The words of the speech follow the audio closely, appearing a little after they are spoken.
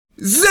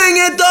Sing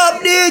it up,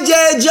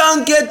 DJ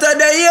Djjunky, to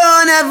the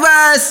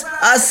universe.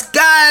 A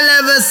sky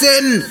level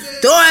sitting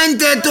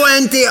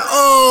 2020.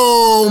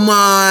 Oh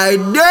my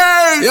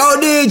day.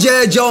 Yo,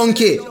 DJ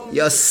Djjunky,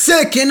 you're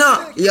sick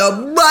enough.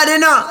 You're bad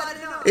enough.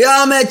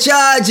 Yo, me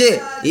charge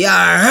it. You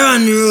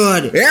run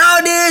road.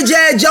 Yo,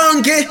 DJ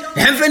Djjunky,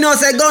 if you know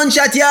say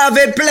gunshot, you have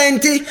it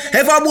plenty. If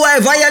a boy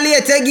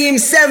violate, give him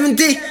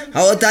 70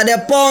 out of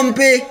the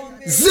pumpy.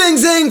 Zing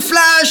zing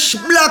flash,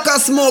 black a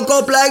smoke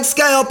up like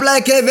sky up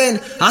like heaven.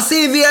 I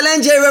see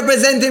VLNJ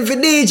representing for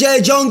DJ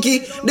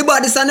Djjunky. The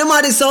bodies and the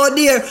moddies out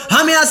there.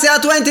 And me I say a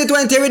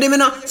 2020 rhythm, you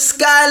know,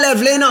 sky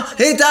level, you know,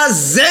 it a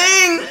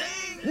zing.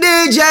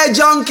 DJ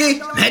Djjunky,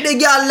 make the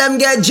girl them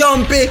get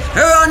jumpy.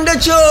 Run the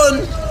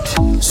tune.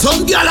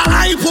 Some gyal a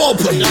hype up,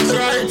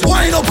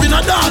 wind up in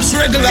a dance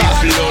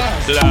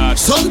regular.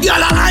 Some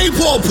gyal a hype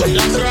up,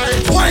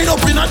 wind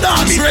up in a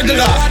dance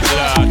regular.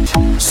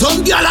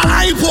 Some gyal a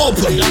hype up,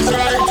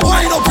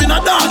 wind up in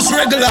a dance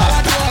regular.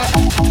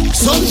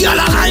 Some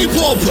gyal a hype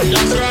up,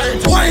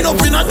 wind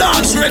up in a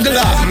dance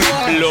regular.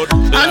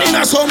 And in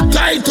a some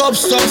tight up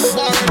stuff.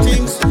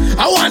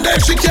 I wonder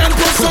if she can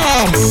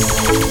perform.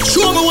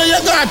 Show me where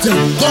you got it.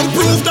 Come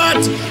prove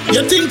that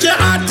you think you're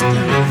hot.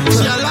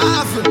 She a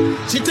laugh.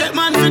 She take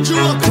man for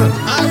joke.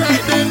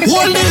 Alright then.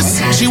 Hold this.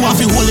 She want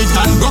to hold it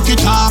and broke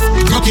it off.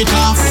 Broke it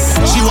off.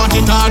 She want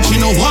it hard. She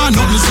no want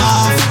nothing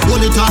soft.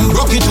 Hold it and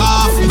broke it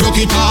off.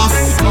 Broke it off.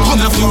 Come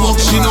here for walk.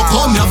 She no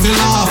come here for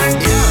laugh.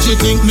 She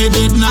think me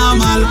dead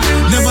normal.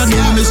 Never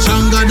knew me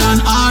stronger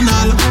than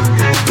Arnold.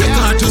 Take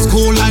her to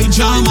school like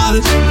Jamal.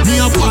 Me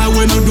a boy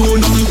when I do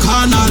nothing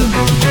carnal.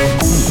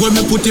 When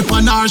me put it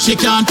on her, she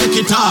can't take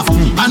it off.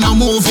 And a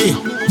movie,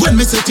 when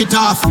me set it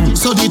off,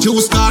 so the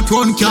juice start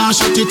run, can't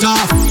shut it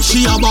off.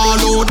 She a ball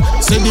out,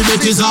 say the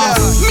bet is off.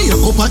 Me a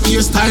up her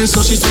hairstyle,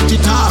 so she set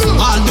it off.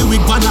 All the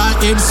wig on her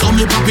head, so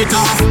me pop it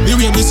off. The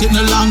way me sitting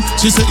along,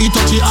 she say it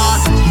touch it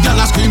hard. Girl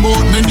a scream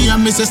out, me name,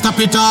 me say stop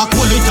it off.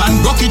 Hold it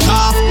and broke it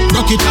off,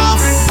 broke it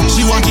off.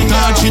 She want it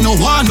hard, she no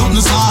want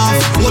nothing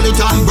soft. Hold it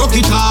and broke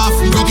it off,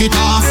 broke it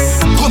off.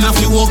 Come here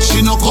for walk,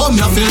 she no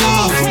come here for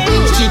laugh.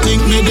 She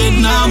think me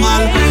dead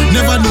normal.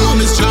 Never know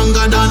me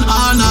stronger than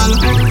Arnold.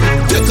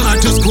 Take her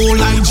to school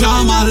like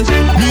Jamal.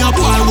 Me a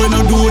boy when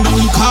I do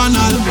nothing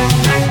carnal.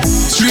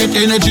 Straight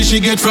energy she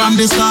get from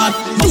the start.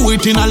 Do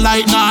it in a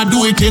light, nah,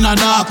 do it in a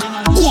dark.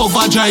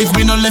 Overdrive,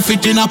 me no left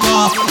it in a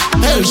park.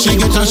 Hell she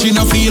get her, she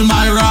no feel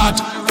my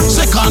wrath.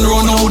 Second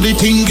run how the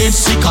thing get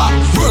sicker.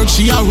 Work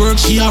she a work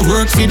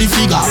for the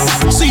figure.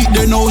 See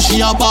they know she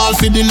a ball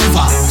for the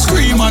liver.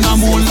 Scream on a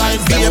moonlight,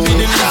 baby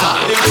deliver.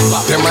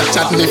 Them a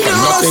chat me for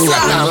nothing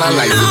at all. And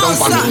like you don't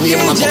want me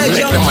name, I come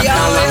let them a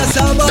dollar.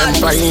 Them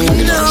flying,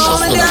 me not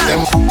trust none of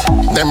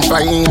them. Them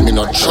flying, me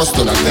not trust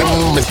none of them.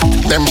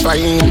 Them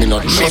flying, me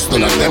not trust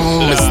none of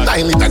them. Me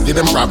style it and give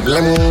them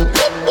problem.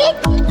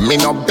 Me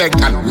no beg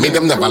and me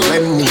them never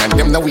lend me. And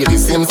them no wear the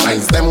same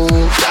size them.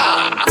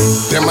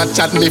 Them a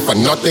chat me for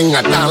nothing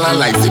at all.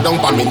 Like sit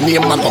down for me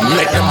name, I go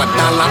make them a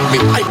dollar.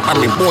 Me hype and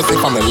me boss if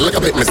I'm a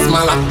little bit me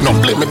smaller. No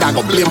blame me, that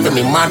go blame for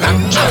me mother.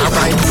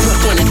 Alright,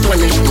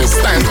 2020, me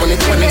stand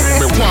 2020.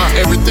 Me want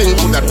everything,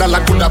 coulda dollar,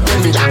 coulda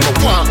penny. Me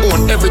want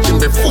own everything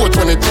before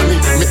 2020.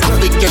 Me have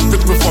to get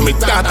rich before me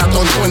start at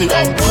on 20.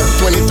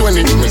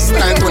 2020, me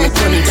stand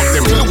 2020.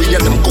 Them Louis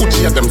and them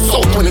Gucci and them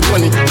so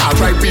 2020.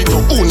 Alright,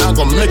 people, who now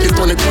go make it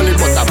 2020?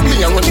 But I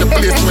play and run the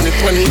place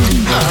 2020.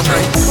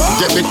 Alright,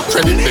 get the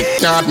credit, the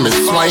card, me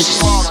swipe.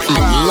 Me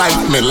life,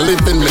 me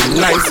living, me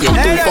nice. You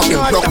too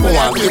fucking broke,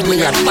 want give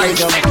me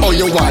advice. Oh,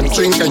 you want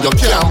drink and you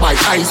can't buy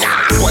ice.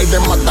 Why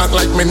them a talk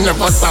like me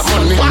never stop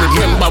money?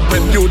 Remember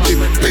when you did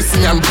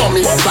pissy and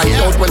bummy. Fly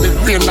out when it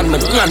rain and me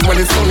land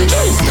when it's sunny.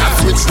 Got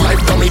switch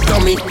life,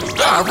 dummy.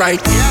 Alright,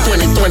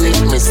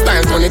 2020, me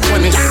style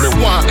 2020. Me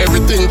want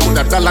everything,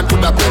 coulda dollar,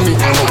 coulda penny.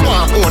 Me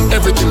want own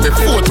everything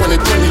before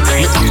 2020.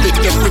 Me have to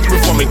get rich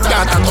before me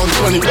start at on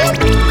 20.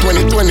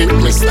 2020,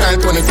 me style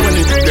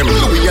 2020. Them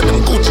Louis and them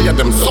Gucci and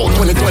them so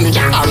 2020.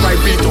 Alright,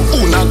 people,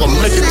 who now gon'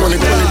 make it 2020?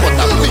 But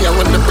I play and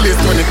run the place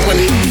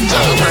 2020.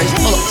 Alright,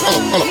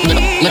 hold up,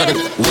 nigga,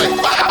 wait.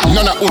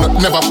 None of who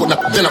never put no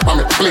dinner on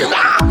me plate.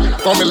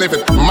 Come me live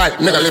it, my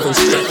nigga living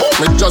straight.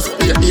 Me just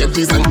pay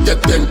AGs and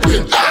get them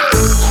paid.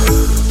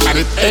 And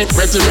it ain't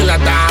Reggie Miller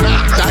dog.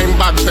 Time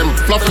back them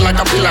fluffy like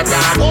a pillar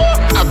dog.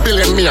 A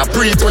billion me a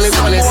pre-2020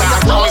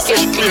 dog. Now it's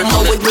clear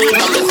how we do it.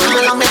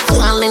 I'm a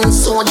falling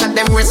soldier,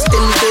 them rest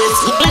in peace.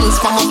 Lens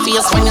for my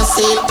face when you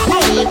see it.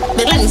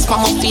 The lens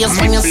for my face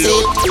when you see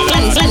it.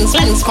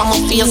 Lens for my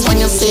face when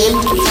you see it.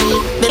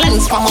 The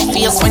lens for my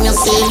face when you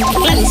see it.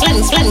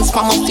 Lens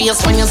for my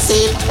face when you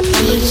see it.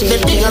 The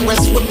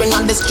terrorists whipping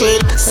on the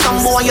street.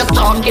 Some boy you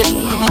target,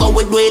 but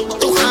we do it.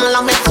 To all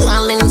of me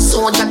falling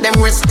soldier, them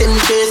rest in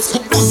peace.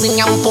 Pussy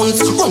and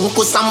puns,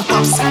 runkus and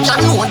pops. You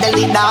know the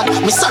lead dog.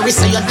 Me sorry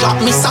say you drop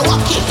me so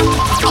wacky.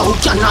 How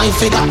can I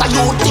figure that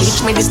you teach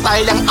me the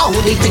style and how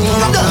the thing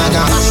rock?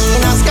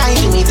 In the sky,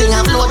 give me thing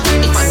a float.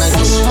 If I'm not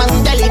human,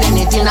 tell it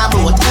anything a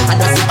boat. I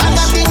just the bag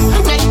of thing,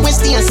 make me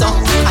stay so.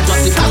 I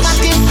just the bag of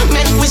thing,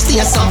 make me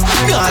stay so.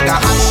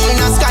 In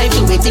the sky,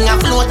 give me thing a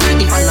float.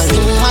 If I'm not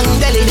human,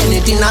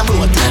 anything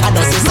about. I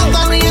don't see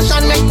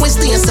separation make we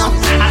stay so.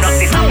 I don't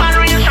see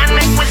separation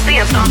make we stay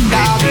so.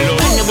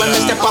 When me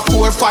step up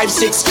 4, 5,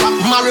 6 crack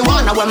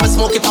marijuana, when me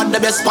smoke it on the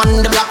best on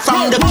the block.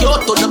 From the cure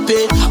to the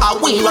pay, I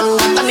we run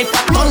that. And if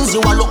I tons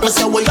you a look, me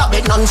say we have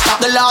it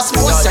non-stop. The last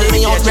one sell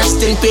me out,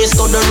 rest in peace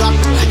to the rock.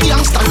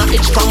 Youngster not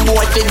itch from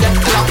boy to get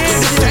clock.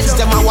 The friends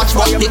them a watch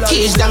but the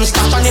cage them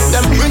stash. And if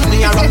them bring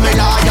me a rock, me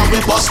lawyer we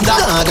bust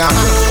that.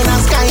 In the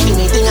sky,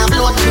 anything a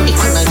float. If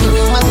I'm a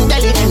human,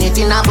 tell it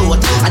anything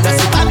about. I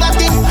just see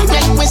poverty,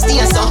 make we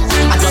stay so.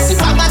 I just see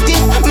poverty,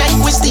 make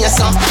we stay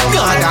so.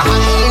 God,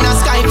 in the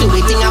sky,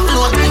 anything a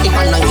float. If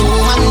I'm a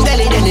human, tell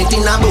it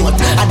anything about.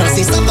 I don't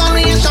see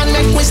separation,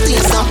 make we stay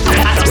so.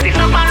 I don't see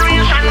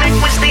separation, make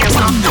we stay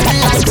so.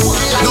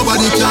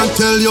 Nobody can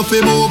tell you fi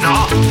move.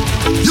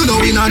 You know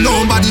we not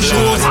nobody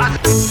shows.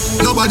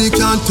 Nobody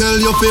can tell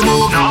you fi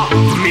move.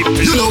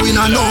 You know we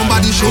not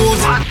nobody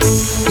shows.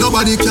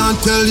 Nobody can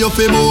tell you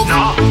fi move.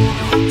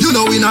 You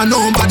know we not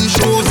nobody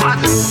shows.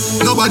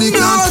 Nobody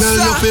can tell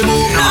you fi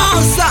move.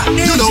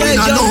 You know we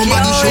not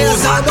nobody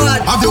shows.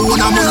 Have you won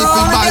a money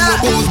fi buy your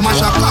booze?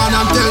 Mash a can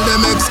and tell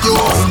them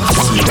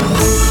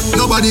excuse.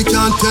 Nobody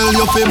can tell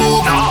you fi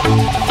move.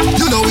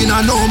 You know we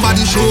not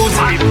nobody shows.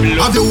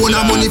 Have you won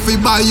a money fi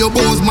buy your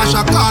booze? Mash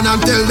a can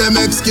and tell them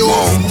excuse.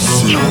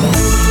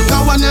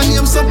 That one your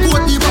name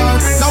support the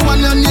bar. That one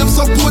your name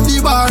support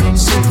the bar.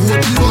 Support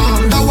the bar.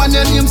 That one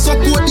your name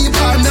support the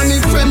bar. Now me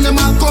friend them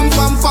a come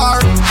from far.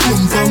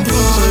 Come from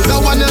far.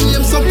 That one your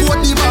name support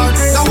the bar.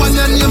 That one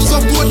your name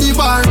support the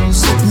bar.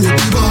 Support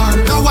the bar.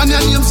 That one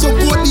your name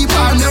support the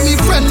bar. Now me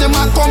friend them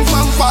a come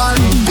from far.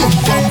 Come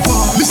from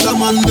far. Mr.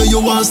 Man, do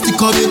you want stick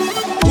of it?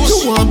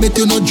 You want bet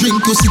you no drink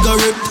your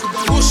cigarette.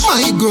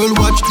 My girl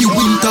watch the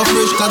winter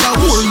fresh. Cause a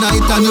whole night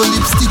and your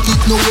lipstick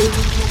it no wet.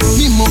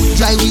 Me must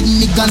dry with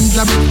me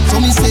ganja break. So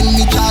me send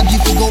me charge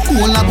if you go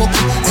cool a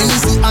bucket. And you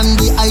see on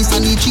the ice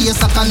and the chase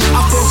a can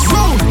a first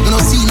round. You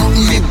don't see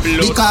nothing yet.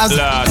 Because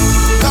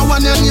that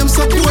one your name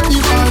support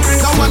the bar.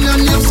 That one your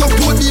name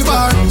support the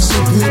bar.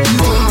 Support the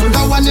bar.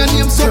 That one your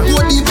name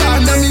support the bar.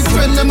 Now me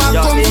friend them a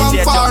come from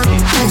far.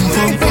 Come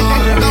from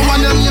far. That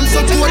one your name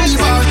support the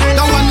bar.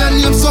 That one your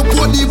name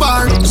support the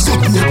bar.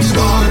 Support the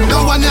bar.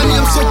 That one your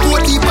name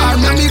support the bar.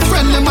 Now me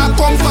friend them a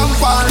come from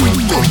far.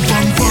 Come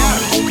from far.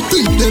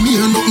 Think them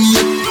here nothing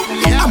yet.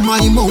 I'm my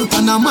mouth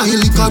and I'm my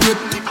liquor rep.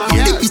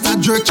 If it's a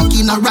jerk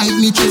chicken, I ride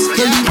me chest.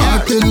 Tell the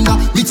bartender,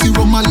 mix it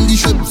rum and the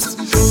shrimps.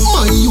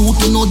 My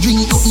youth, you no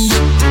drink nothing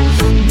yet.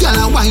 Girl,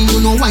 a wine, you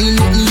no wine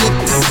nothing yet.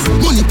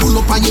 Money pull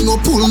up and you no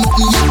pull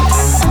nothing yet.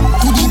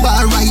 To the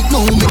bar right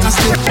now, make a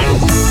step.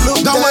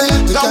 Look that one,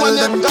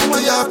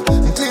 up.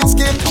 Clean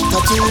skin,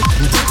 tattoo,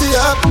 pretty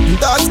up.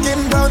 Dark skin,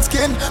 brown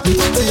skin,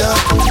 pretty up.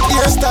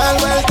 Hairstyle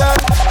well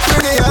done,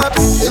 pretty up.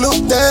 You look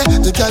there,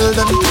 the girl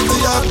them pretty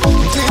up.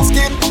 Clean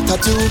skin,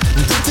 tattoo,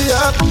 pretty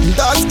up.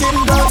 Dark skin,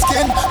 brown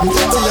skin,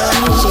 pretty up.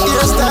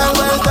 Hairstyle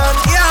well done,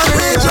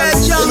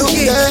 pretty up.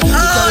 Djjunky.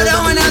 Oh, that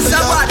one is so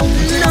bad.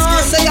 No,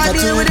 say I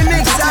deal with the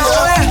mixer.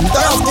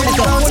 Pull it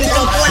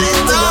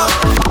up.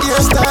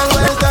 Hairstyle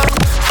well done,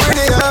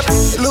 pretty up.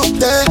 Look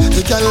there,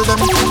 the girl them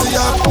pretty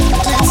up.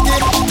 Clean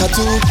skin,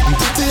 tattoo,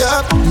 pretty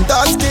up.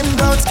 Dark skin,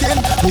 brown skin,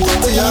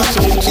 pretty up.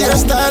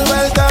 Hairstyle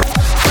well done,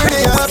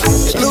 pretty up.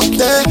 Look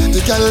there,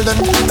 the girl them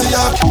pretty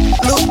up.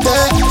 Look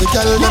there, the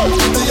girl them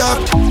pretty up.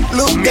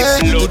 Look there,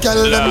 the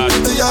girl them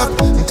pretty up.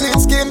 Clean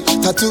skin,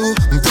 tattoo,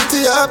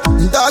 pretty up.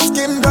 Dark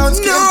skin, brown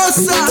skin,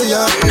 pretty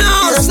up.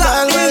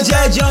 Hairstyle well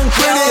done,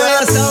 pretty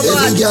up.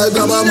 Every girl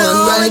grab a man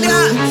right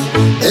now.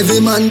 Every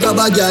man grab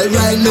a girl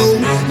right now.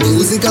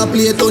 Music a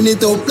play, turn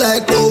it up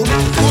like oh.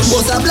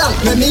 Bust a blank,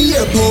 let me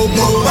hear po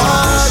po.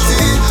 Party,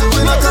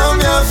 we not come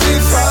here fi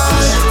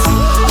fight.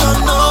 Don't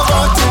know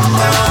about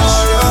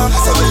tomorrow,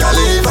 so we a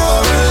live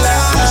our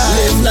life.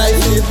 Live life,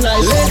 live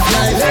life, live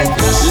life,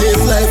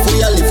 live life. We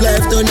a live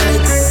life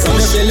tonight. Come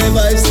and feel the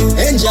vibes,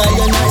 enjoy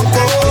your night.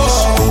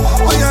 Oh,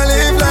 we a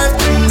live life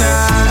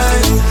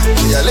tonight.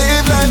 We a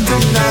live life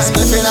tonight.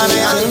 Sniffing on me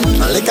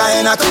and liquor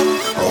in a cup.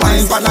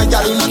 Wine pan a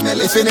gal, me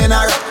living in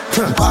a rock.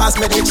 Pass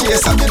me the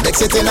chase and me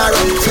mix it in a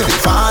rock.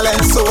 Fallen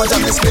soldier,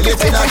 me spill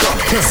it in a cup.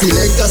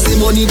 Select us the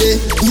money day,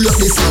 pull up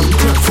the song.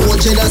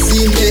 Fortune a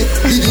scene day,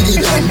 the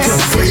dan.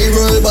 Free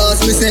roll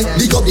boss, me say,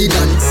 big up the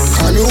dan.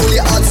 And roll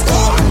the hot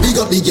star, big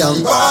up the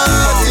gang.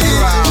 Party,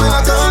 when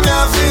I come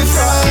here fi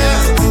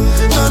fight.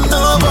 Don't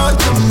know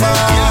about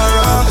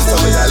tomorrow, so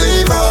we a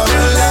live our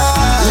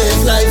life.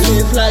 Live life,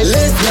 live life,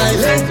 live life,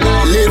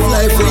 live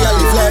life. We a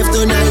live life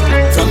tonight.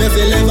 From your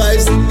feeling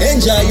vibes,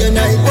 enjoy your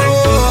night.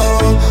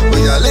 Oh, we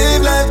a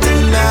live life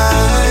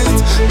tonight.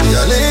 We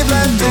a live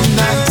life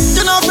tonight.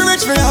 You know if we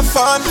rich, we have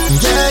fun.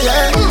 Yeah,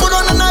 yeah. Put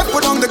on the knife,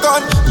 put on the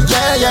gun.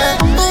 Yeah, yeah.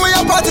 We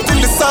a party till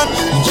the sun.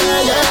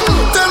 Yeah, yeah.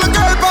 Tell the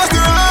girl pass the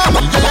rum.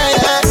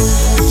 Yeah, yeah.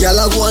 Y'all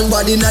have one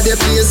body in the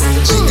place.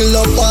 Jiggle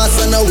up pass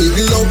and a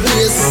wiggle up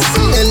waist.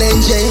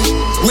 LNJ,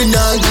 we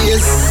not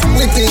gaze.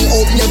 We think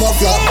up never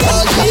flop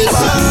all days.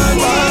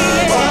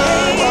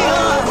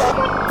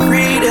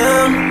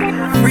 Freedom,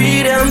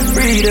 freedom,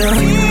 freedom.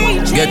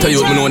 Get to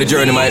you, me know the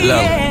journey might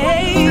long.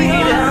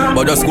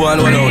 but just go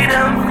and one out.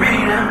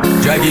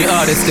 Draggy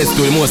hardest test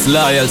to the most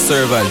loyal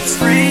servants.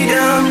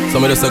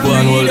 Some of us go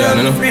and hold on,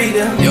 you know.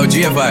 Yo,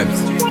 J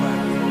vibes.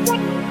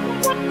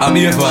 I'm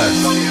here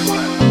vibes.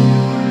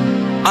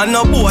 And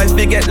no boy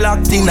fi get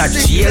locked in a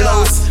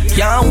jailhouse.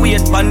 Can't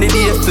wait for the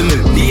day for me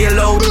bail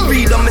out.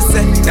 Freedom me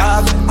say,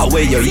 dog,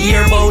 away your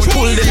ear bout.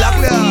 Pull the lock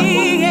down.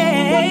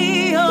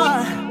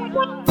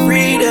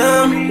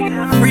 Freedom,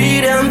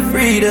 freedom,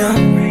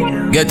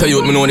 freedom. Get to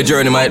youth, me know the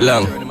journey might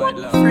long.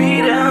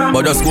 Freedom,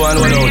 but just go and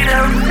one out.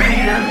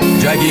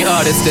 Draggy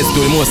hardest test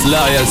to the most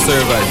loyal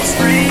servants.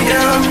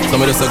 Freedom.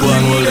 Some of us go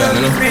and hold on,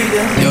 you know.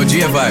 Yo,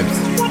 J vibes.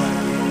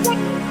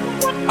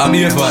 I'm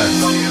here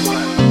vibes.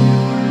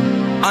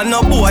 And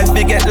no boy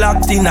fi get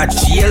locked in a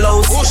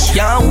jailhouse.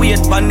 Can't wait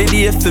for the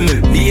day for me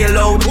bail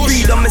out.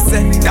 Freedom me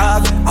say,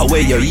 dog,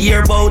 away your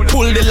ear bout.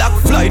 Pull the lock,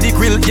 fly the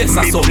grill, yes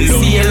I saw me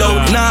sail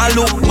out. Nah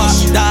look back,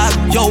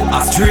 dog, yo,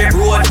 a straight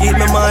road. Keep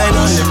my mind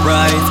on the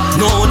prize,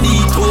 no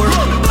detour.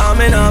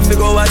 I'm enough to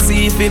go and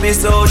see if it be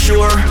so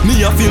sure.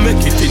 Me have to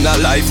make it in a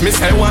life, me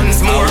say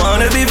once more. I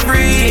wanna be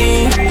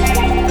free,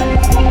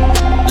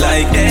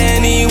 like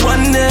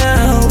anyone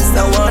else.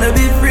 I wanna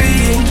be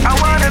free, I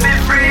wanna be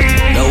free.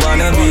 Don't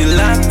wanna be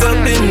locked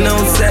up in no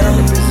cell.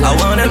 I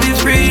wanna be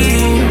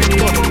free,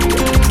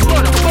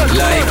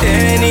 like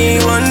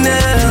anyone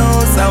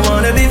else. I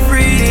wanna be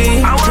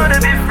free, I wanna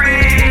be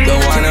free.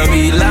 Don't wanna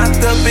be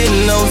locked up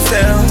in no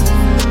cell.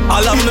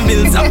 All of my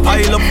bills are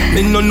pile up,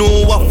 me no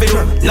know what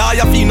for.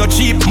 Lawyer fee no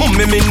cheap,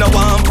 mummy me no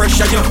want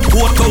pressure you.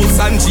 Courthouse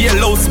and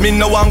jailhouse, me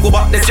no want go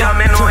back there. Yeah,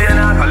 me know you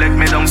not collect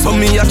me down. So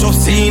me a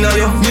just seen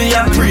you. Me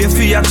a pray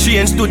for your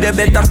change to the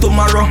better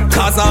tomorrow.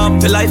 Cause I up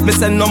the life, me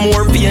send no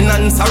more pain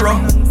and sorrow.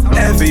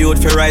 Every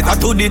youth fi right, I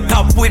to the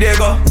top with they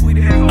go.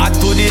 I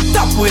to the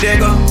top with they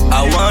go.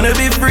 I wanna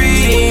be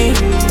free,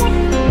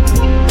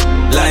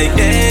 like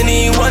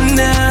anyone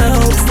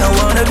else. I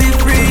wanna be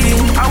free,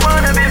 I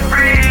wanna be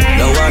free.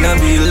 Don't wanna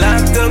be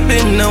locked up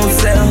in no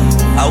cell.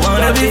 I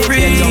wanna be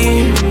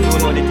free,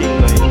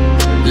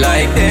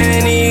 like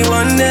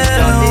anyone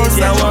else.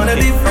 I wanna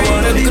be free.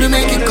 I'm gonna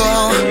make it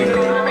go.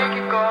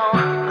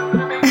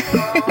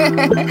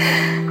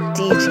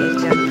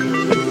 Djjunky.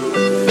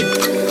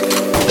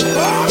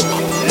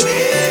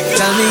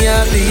 Tell me you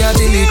have the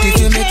ability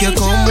to make you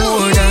come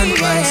more than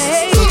twice.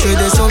 Touch you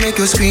this so make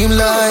you scream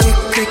like,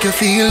 make you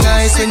feel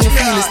nice when you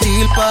feel a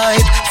steel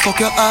pipe. Fuck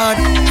your heart,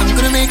 I'm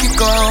gonna make it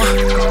go.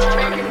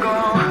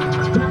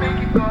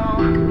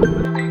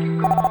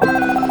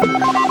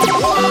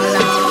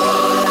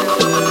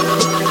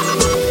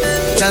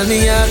 Tell me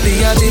you have the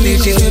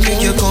ability to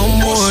make you come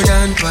more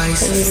than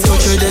twice.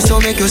 Touch you this so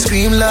make you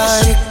scream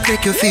like,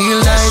 make you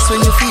feel nice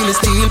when you feel a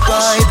steel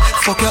pipe.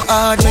 Fuck your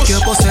heart, make you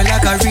bust you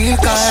like a real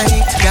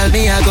kite. Tell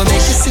me I go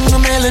make you sing a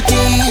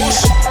melody,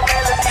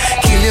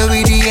 kill you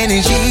with the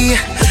energy.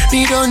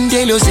 Me don't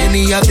tell you say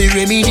me have the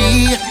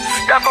remedy.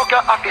 That fuck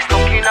your heart is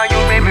stuck in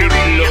your memory.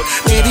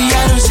 Baby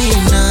I don't see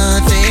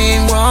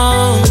nothing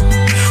wrong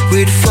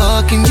with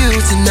fucking you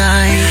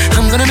tonight.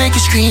 I'm gonna make you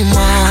scream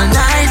all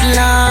night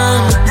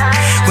long.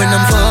 When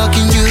I'm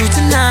fucking you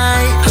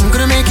tonight, I'm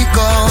gonna make it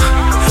go.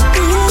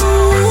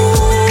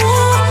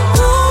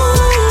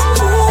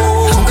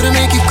 I'm gonna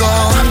make it go.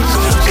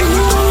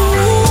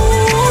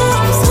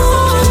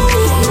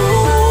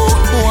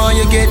 Why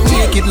you get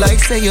naked like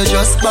say you're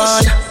just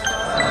bad?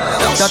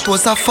 That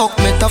was a fuck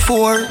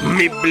metaphor.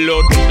 Me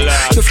blood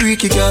black. You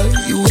freaky girl,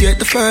 you get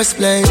the first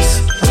place.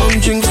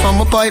 Come drink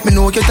from a pipe, me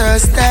know you're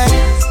thirsty.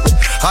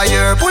 I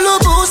hear pull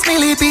up boost,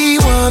 Millie B,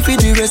 want for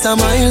the rest of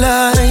my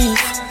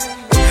life.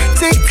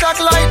 Tick tock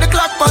like the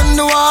clock on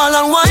the wall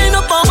and wind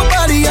up on my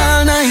body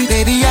all night.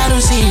 Baby, I don't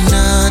see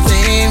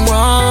nothing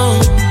wrong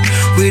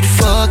with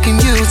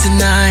fucking you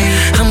tonight.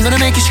 I'm gonna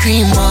make you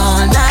scream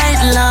all night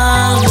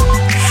long.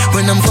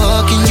 When I'm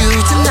fucking you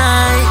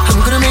tonight, I'm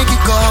gonna make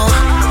it go.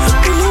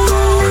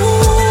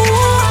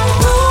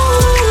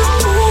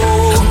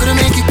 I'm gonna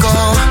make it go.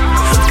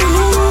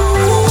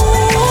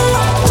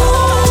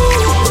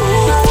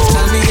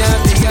 Tell me yeah.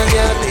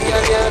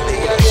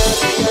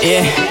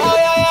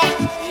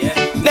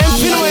 Them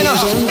feel we know.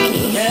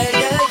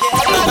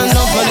 And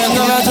don't forget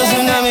no matter to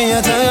me, I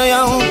tell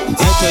you,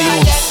 I tell you.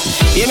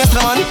 Yeah,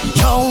 Mr. Man,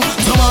 yo,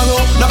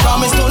 tomorrow, no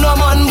promise to no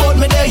man, but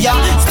me there, yeah.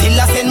 Still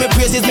I send me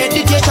praises,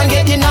 meditation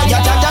getting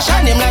higher. Jaja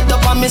shine him like the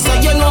on me, so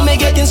you know me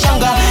getting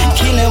stronger.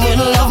 Kill him with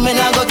love, me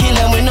nah go kill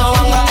him with no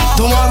anger.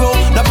 Tomorrow,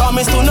 no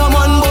promise to no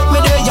man, but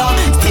me there, yeah.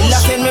 Still I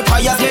send me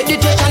prayers,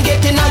 meditation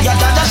getting higher.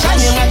 Jaja shine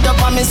him like the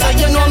on me, so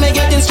you know me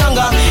getting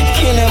stronger.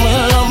 Kill him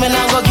with love, me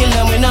nah go kill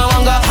him with no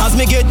anger. As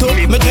me get up,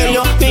 me tell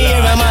you, me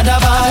hear a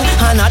mother ball.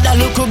 Another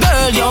little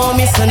girl, you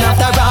missing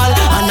after all.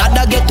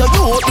 Another get to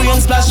you, rain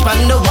splash from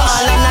the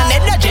wall. And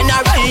another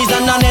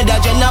generation, another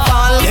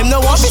general. Them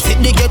no want me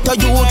sit the ghetto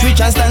youth rich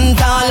and stand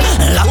tall.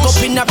 Lock up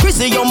in a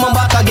prison, you my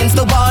back against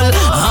the wall.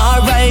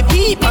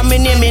 R.I.P. and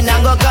me name me nah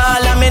go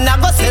call. And me nah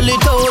go sell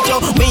it out, yo.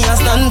 Me a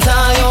stand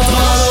tall, yo.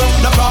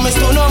 No promise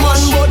to no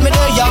man, but me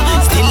there, yeah.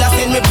 Still I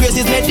send me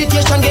praises,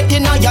 meditation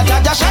getting higher.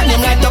 Jaja shine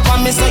him like the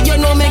on me, so you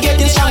know me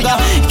getting stronger.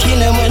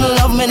 Kill him with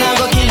love, me nah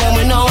go kill him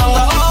with no anger.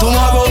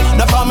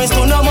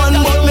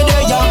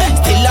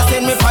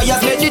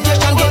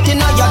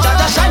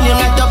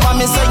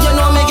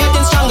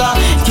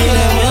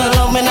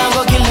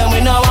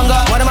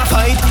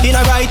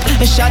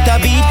 shot a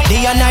beat,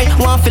 day and night.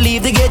 Want to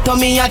leave the ghetto,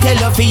 me I tell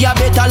her for a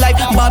better life.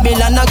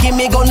 Babylon a give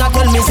me gun,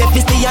 tell me say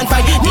fi stay and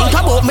fight. Think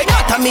about me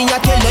daughter, me I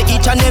tell her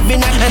each and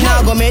every night. And I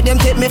go make them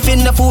take me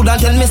fin the food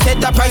and tell me set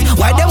the price.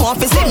 Why them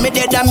want to see me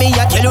dead and me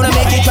I tell you to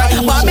make it right.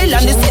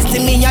 Babylon the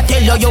system, me I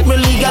tell you me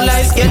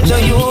legalize. Get to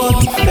you,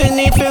 we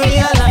need to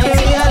realize.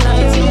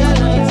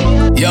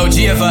 Yo,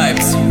 G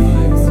Vibes,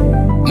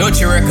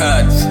 Noche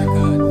Records.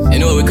 You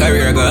know we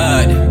career go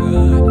hard.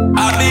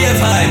 RBA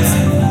Vibes,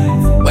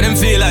 what them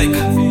feel like?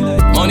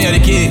 Money are the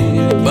key,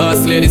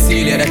 boss lady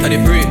Celia, that's how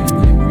they pray.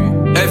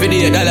 Every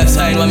day dollar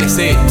sign what me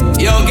say.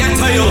 Yo, get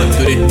to you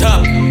to the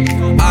top.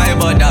 I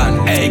but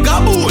down, hey,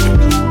 kaboom.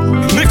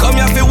 Me come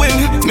here fi win,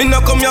 me no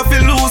come here fi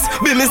lose.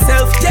 Be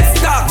myself, just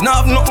start,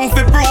 now have nothing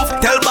fi prove.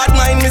 Tell bad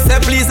mind me say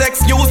please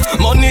excuse.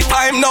 Money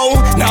time now,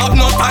 now have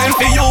no time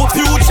for you.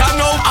 Future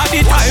now, at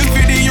the time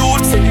for the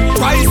youth.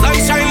 Rise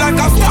and shine like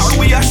a star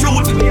we a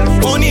shoot.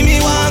 Money me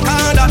want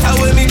and that's how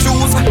me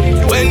choose.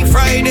 When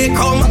Friday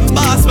come,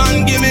 boss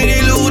man give me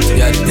the loot.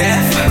 You're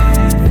deaf.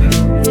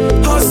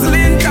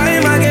 Hustling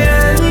time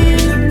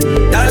again.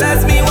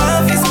 Dollars me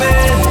want to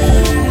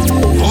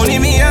spend. Money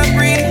me a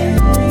free.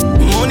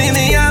 Money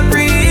me a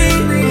free.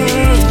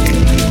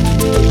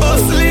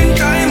 Hustling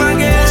time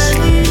again.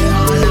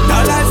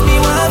 Dollars me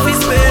want to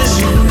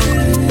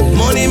spend.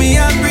 Money me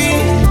a free.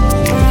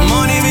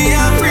 Money me a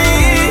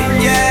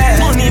free. Yeah.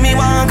 Money me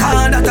want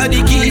call that a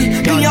the key.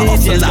 Me a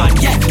hustler.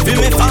 Yeah. For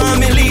me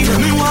family.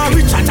 Me want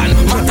richer than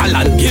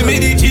Matalan. Give me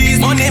the cheese.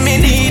 Money me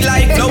need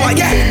like flour.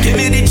 Yeah. Give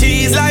me the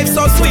cheese. Life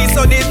so sweet.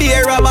 So the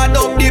beer bad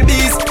up the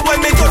beast. When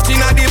me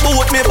touching at the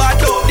boat, me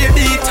bad up the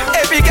beat.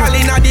 Every gal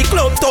in the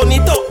club, turn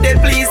it up. Then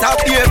please have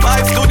the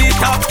vibes to the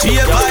top. G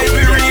vibes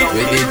we reach.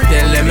 We did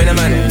tell them in a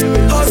man.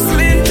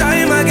 Hustling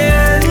time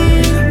again.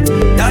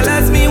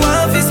 Dollars me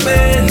want to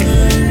spend.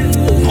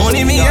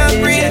 Money me a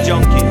free.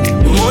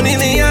 Money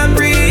me a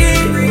free.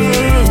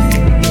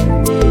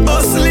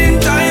 Hustling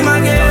time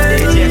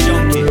again.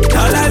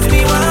 Dollars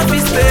me want to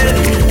spend.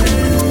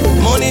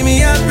 Money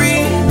me a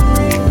free.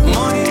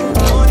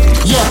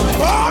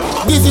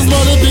 This is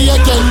money be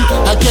again.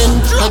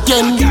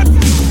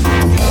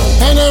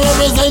 And I'm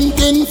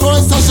representing for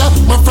Sasha,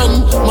 my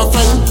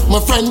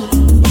friend.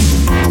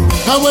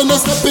 And when I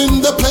step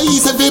in the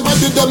place,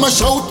 everybody them a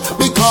shout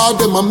because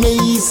them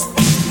amazed.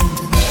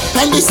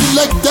 And they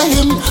select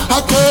him,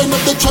 I turn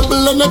up the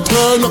treble and I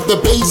turn up the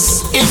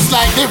bass. It's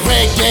like the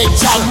reggae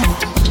jam.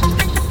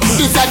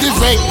 It's like the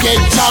reggae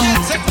jam.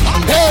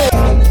 Hey,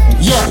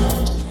 yeah.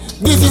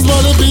 This is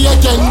money be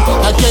again.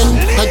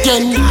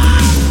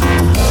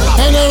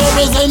 And I'm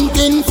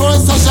representing for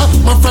Sasha,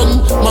 my friend.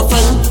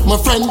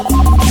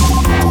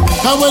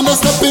 And when I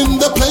step in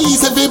the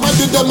place,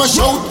 everybody them a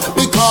shout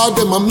because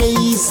them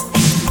amazed.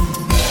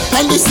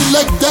 And they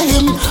select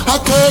him,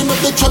 I turn up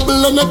the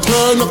treble and I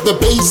turn up the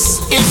bass.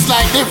 It's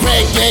like the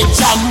reggae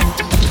jam.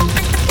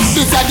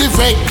 It's like the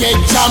reggae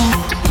jam.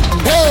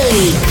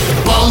 Hey,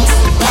 bounce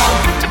back.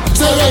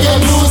 So reggae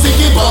music,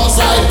 it bounce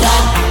right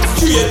back.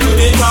 Straight to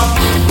the top.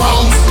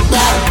 Bounce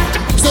back.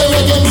 So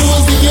reggae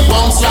music, it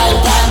bounce right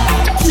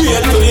back.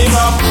 Straight to the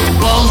top,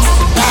 bounce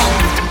back.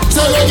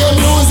 So reggae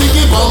music,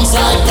 it bounce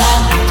right back.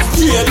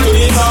 Straight to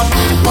the top,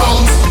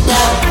 bounce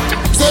back.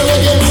 So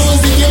reggae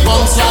music, it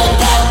bounce right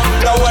back.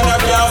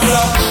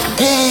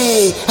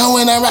 Hey, and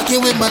when I'm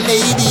rocking with my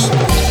lady,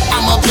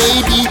 I'm a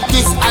baby,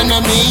 this and a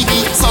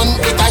maybe. Sun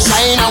it a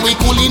shine and we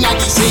coolin' at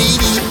the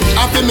shady.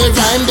 After me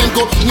rhyme, then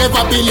go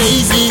never be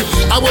lazy.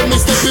 I when me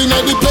step in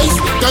at the place,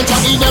 ganja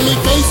in me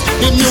face.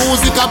 The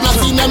music a blast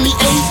in me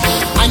ace.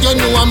 And you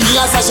know I'm me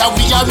and Sasha,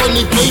 we are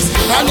running place.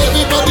 And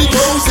everybody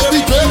knows that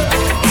we great.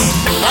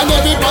 And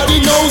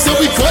everybody knows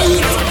that we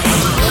great.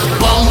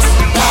 Bounce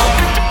back.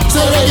 So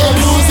reggae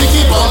music,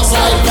 it bounce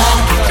right back.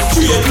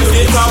 Straight to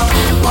the top.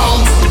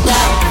 Bounce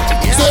back.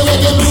 So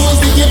reggae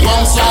music, it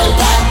bounce right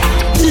back.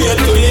 Straight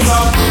to the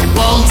top.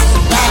 Bounce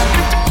back.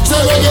 So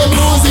reggae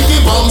music,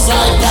 it bounce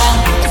right back.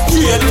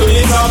 Straight to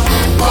the top.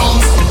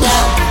 Bounce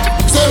back.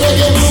 So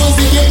reggae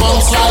music, it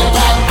bounce right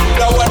back.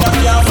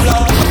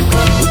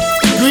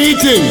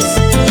 Greetings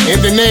in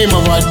the name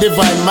of our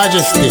divine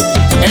majesty,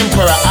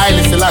 Emperor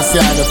Haile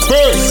Selassie the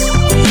First,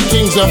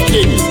 Kings of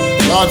Kings,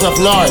 Lords of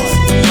Lords,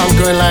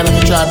 conquering line of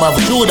the tribe of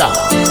Judah,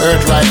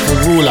 earth rightful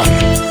ruler.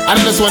 And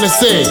I just want to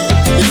say,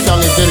 this song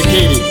is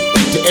dedicated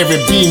to every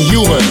being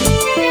human.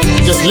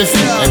 Just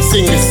listen and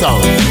sing this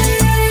song.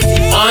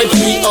 Aren't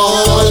we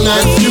all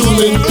not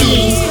human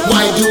beings?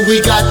 Why do we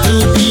got to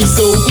be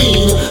so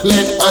mean?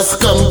 Let us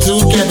come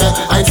together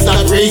and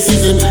stop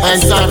racism,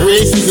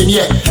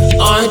 yeah.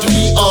 Aren't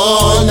we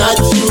all not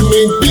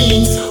human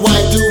beings? Why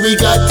do we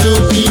got to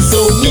be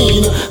so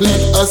mean?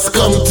 Let us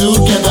come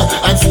together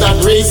and stop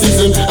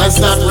racism,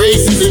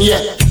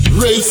 yeah.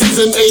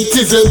 Racism,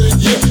 atheism,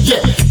 yeah,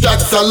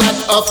 that's a lot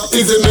of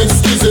ism and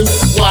schism.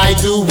 Why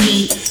do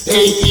we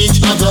hate each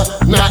other?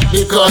 Not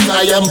because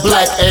I am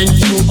black and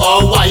you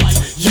are white.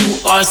 You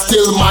are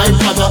still my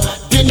brother.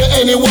 Didn't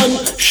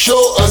anyone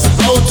show us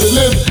how to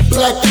live?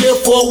 Black care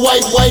for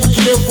white, white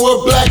care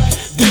for black.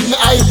 Didn't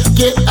I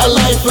get a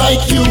life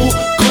like you?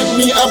 Cut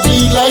me a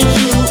bleed like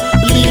you.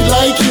 lead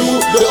like you.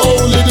 The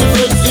only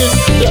difference is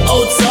the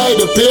outside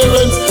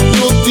appearance.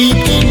 Look deep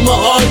in my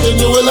heart and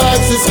you will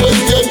ask this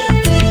question.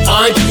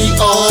 Aren't we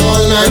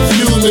all not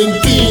human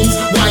beings?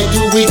 Why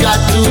do we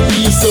got to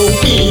be so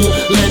mean?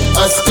 Let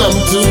us come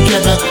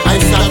together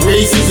and stop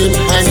racism,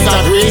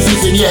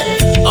 yeah.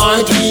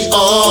 Aren't we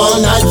all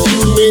not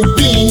human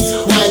beings?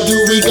 Why do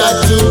we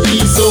got to be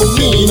so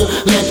mean?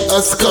 Let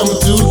us come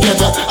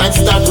together and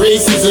stop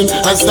racism,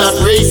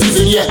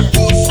 yeah.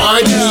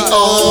 Aren't we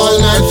all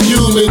not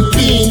human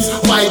beings?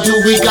 Why do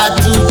we got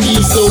to be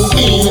so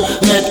mean?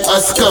 Let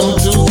us come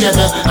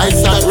together and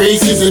stop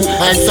racism,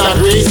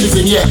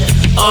 yeah.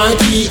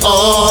 Aren't we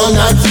all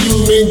not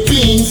human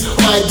beings?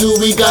 Why do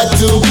we got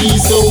to be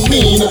so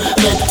mean?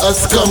 Let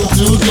us come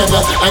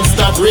together and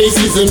stop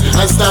racism,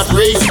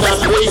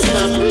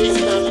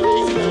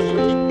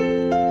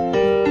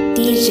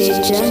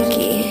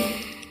 Djjunky,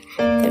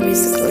 the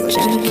musical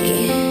junkie.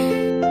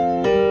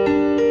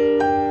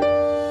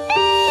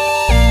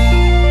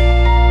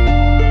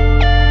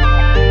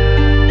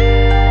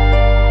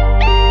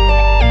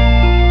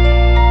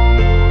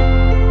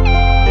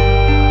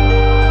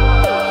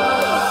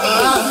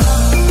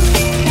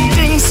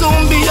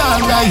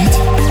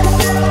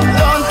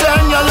 Don't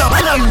turn your love.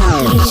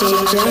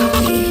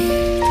 Djjunky,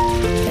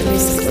 the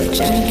musical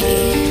junkie.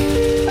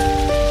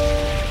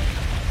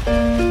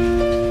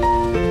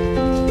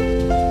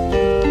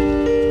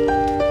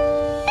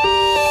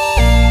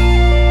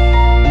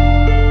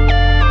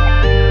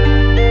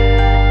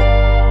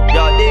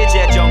 Yo, DJ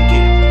Djjunky,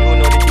 you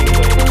know the thing.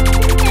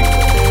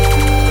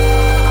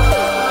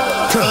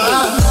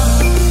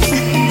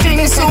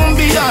 Things soon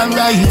be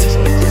alright.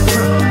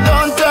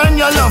 Don't turn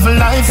your love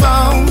life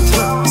out.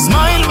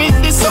 Smile with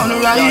the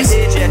sunrise.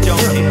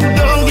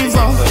 Don't give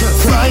up,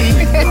 fight.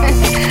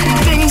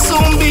 Things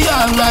soon be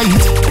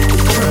alright.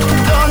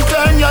 Don't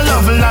turn your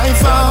love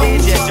life out.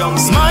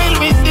 Smile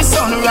with the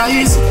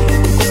sunrise.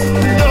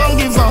 Don't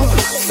give up,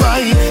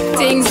 fight.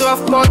 Things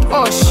rough but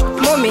hush,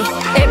 mommy,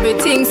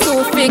 everything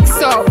so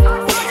fix up.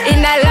 In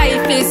a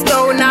life is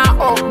down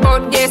and up,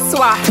 but guess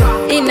what?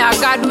 In a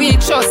God we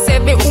trust,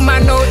 every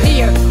woman out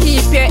there.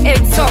 Keep your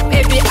heads up,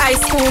 every high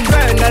school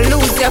girl, no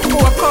lose your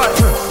focus.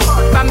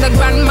 From the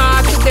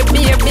grandma to the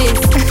babies,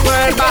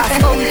 world boss,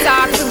 come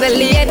talk to the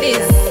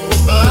ladies.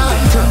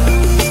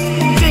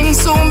 Things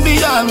soon be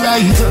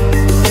alright.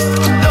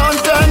 Don't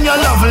turn your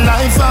love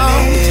life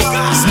out.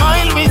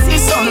 Smile with the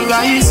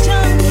sunrise.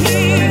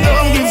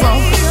 Don't give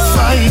up,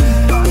 fight.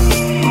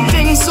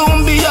 Things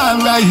soon be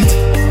alright.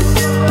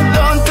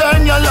 Don't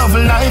turn your love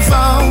life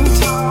out.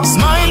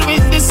 Smile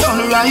with the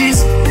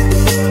sunrise.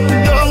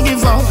 Don't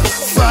give up,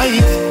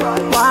 fight.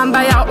 One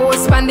buy a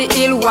house on the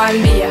hill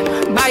one day.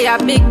 Buy a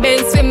big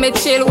Benz with me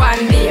chill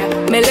one day.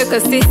 My little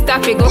sister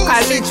fi go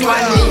college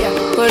one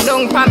day. Go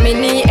down pa me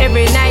knee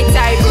every night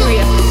I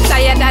pray.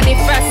 Tired of the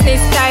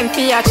fastness, time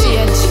for a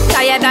change.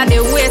 Tired of the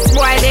waste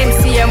boy them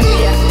same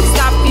way.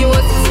 Stop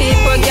use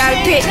people girl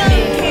pick me.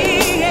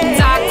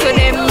 Talk to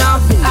them now,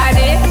 are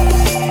they?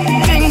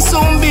 Things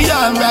soon be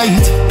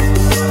alright.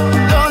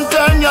 Don't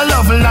turn your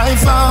love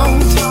life out.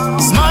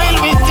 Smile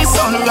with the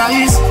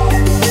sunrise.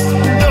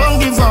 Don't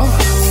give up,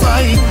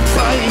 fight.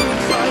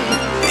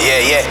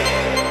 Yeah.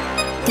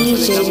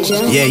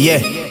 Djjunky. Yeah.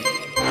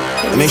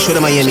 Make sure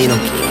them I hear me now.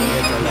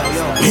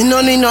 Me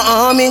no need no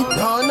army.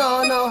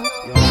 No.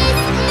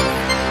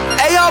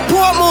 Hey yo,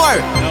 Portmore.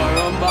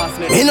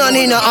 Me no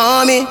need no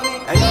army.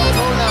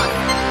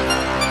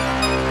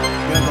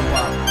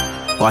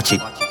 Watch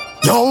it.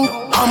 Yo,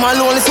 I'm a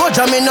lonely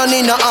soldier. Me no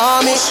need no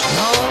army.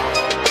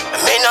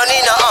 Me no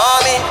need no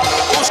army.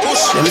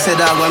 Let me say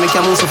that boy, me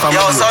can move from.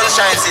 Yo,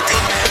 Sunshine City.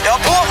 Yo,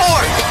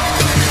 Portmore.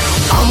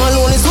 I'm a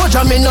lonely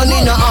soldier, me no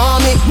need no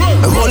army.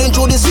 Rolling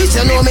through the streets,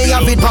 you know me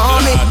have it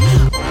for me.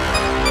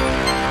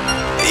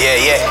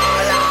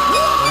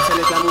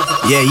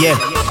 Yeah.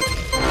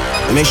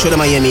 Make sure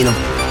them I hear me now.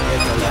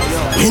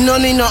 Me no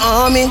need no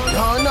army.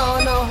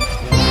 No.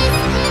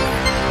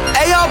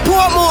 Hey yo,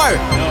 Portmore.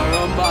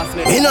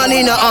 Me no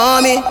need no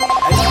army.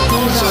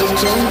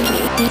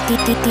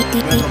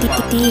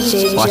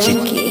 Watch it.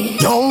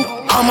 Yo,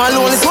 I'm a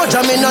lonely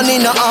soldier, me no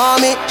need no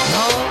army.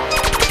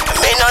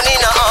 Me no need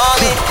no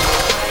army.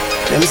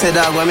 Let me say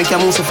that boy, me can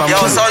move from. Yo,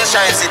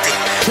 Sunshine City.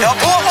 Yo,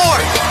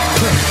 Portmore.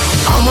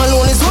 I'm a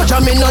lonely soldier,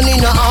 me no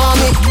need no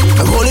army.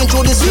 Rolling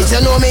through the streets,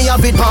 you know me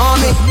have it for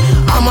me.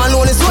 I'm a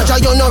lonely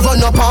soldier, you no run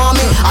up on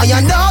me. I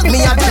a dog,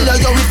 me I tell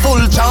you we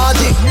full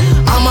charge.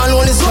 I'm a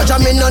lonely soldier,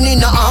 me no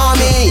need no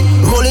army.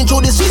 Rolling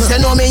through the streets,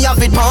 you know me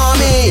have it for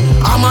me.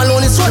 I'm a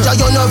lonely soldier,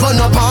 you no run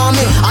up on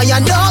me. I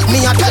a dog,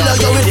 me I tell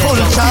you we full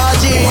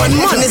charge. One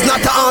man is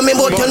not an army,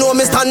 but you know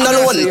me stand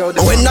alone.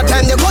 When the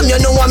time they come, you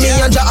know me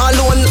and you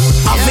alone.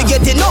 I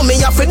forget it now, me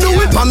have to do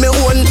it on my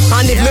own.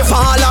 And if me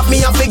fall off, me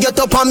have to get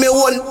up on my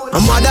own.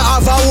 Mother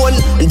have a one,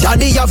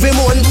 daddy have him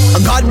one.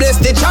 God bless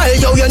the child,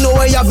 yo, you know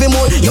I have him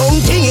one. Young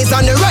king is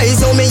on the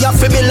rise, so me have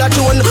to build a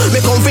tune.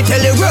 Me come fi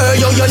tell the world,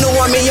 yo, you know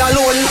me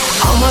alone.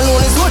 I'm a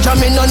lonely soldier,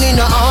 me no need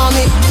no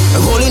army.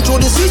 Rolling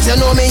through the streets, you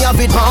know me have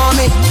it for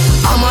me.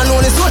 I'm a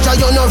lonely soldier,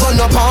 you no run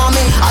up on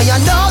me. I a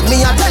dog, me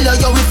I tell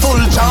you with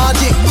full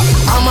charge.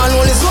 I'm a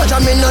lonely soldier,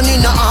 me no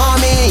need no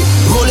army.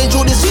 Rolling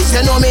through the streets,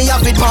 you know me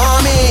have it for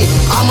me.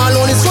 I'm a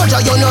lonely soldier,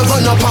 you no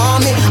run up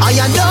on me. I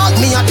a dog,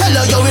 me I tell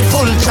you with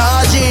full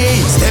charge.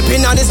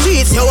 Stepping on the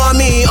streets, you want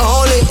me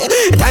only.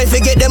 Time to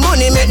get the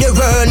money, make the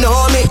world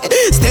know me.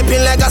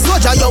 Stepping like a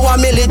soldier, you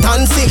want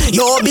militancy.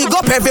 You big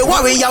up every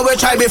warrior we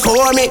try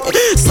before me.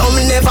 Some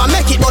never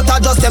make it, but I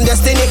just them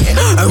destiny.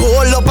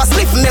 Roll up a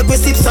spliff, make we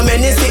sip some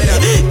Hennessy.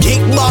 Kick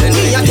back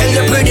me and tell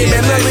you pretty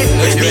memory.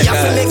 Me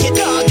have to make it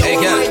dog. Hey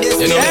girl,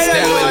 you know me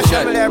style well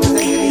shot.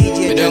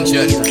 You don't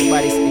shot.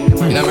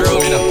 You know me roll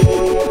me now.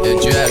 You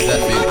drive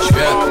that bitch,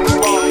 yeah.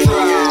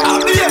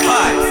 I'll be a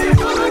part.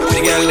 The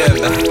girl them,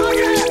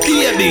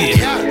 baby.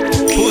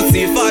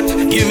 Pussy fat,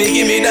 give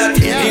me that.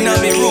 Inna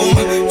me room,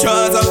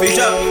 trousers fi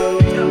drop.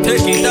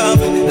 Take it off,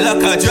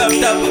 like a drop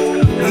top.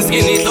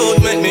 Skin it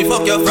out, make me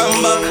fuck you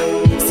from back.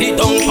 Sit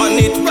down on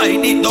it,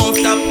 ride it, don't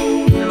stop.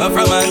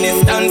 From a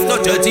distance,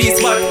 touch your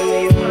G-spot.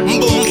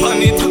 Boom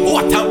on it,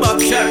 what a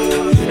back shot.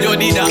 You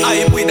did a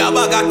hype with a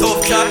bag of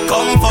tough chat.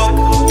 Come fuck,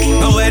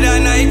 no whether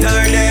night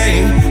or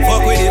day.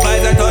 Fuck with the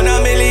vibes and turn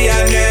a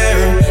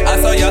millionaire. I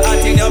saw you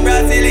hot in your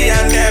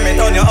Brazilian there. Me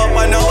turn you up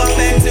and now I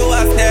beg to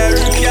a stare.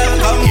 Girl,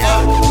 come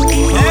fuck,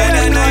 no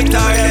whether night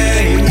or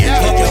day.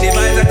 Fuck with the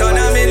vibes and turn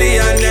a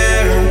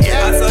millionaire.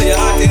 I saw you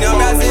hot in your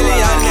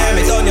Brazilian there.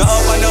 Me turn you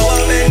up and now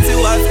I beg to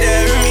a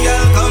stare.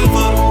 Girl, come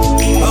fuck,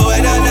 no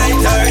whether night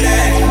or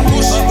day.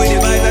 Fuck with the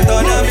vibes and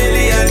turn a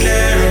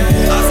millionaire.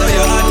 I saw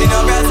you hot in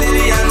your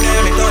Brazilian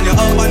there. Me turn you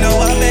up and now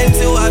I beg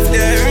to a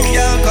stare.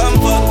 Girl, come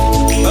fuck,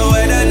 no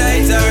whether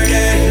night or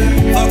day.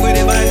 Fuck with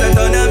the vibes and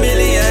turn a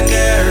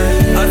millionaire.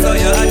 I saw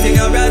you hot in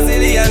your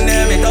Brazilian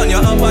there. Me turn you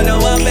up and now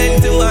I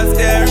beg to a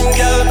stare.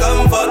 Girl,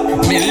 come fuck.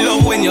 Me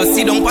love when you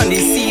sit down on the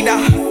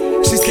cedar.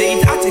 She say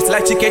it hot, it's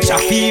like she catch a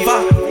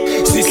fever.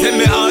 She say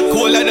me heart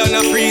colder than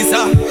a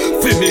freezer.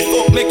 Feel me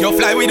fuck, make you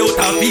fly without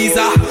a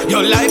visa.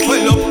 Your life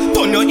well up,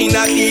 turn you in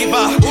a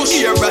diva.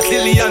 Here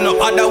Brazilian, no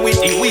other with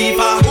the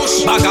weaver.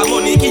 Bag of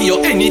money, give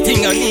you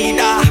anything you need.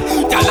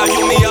 Tell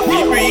you me a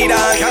free breeder.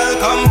 Girl,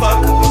 come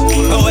back,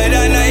 no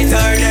whether night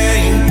or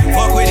day.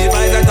 Fuck with the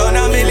vibes and turn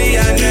a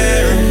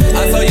millionaire.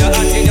 I saw you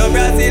hot in your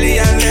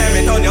Brazilian there.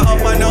 Me turn you up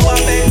and now I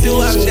beg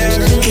to up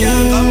there.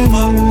 Girl, come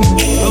back,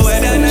 no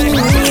whether night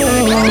or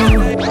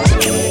day.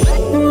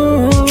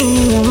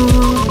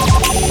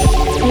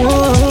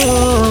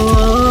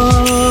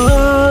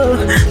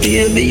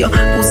 Baby, your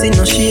pussy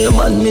no shame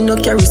and me no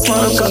carry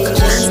small cock.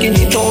 Skin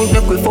it out,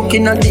 make we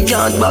fucking at the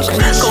yard back.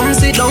 Come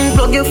sit down,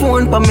 plug your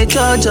phone pa me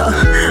charger.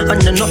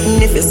 And no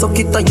nothing if you suck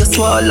it or you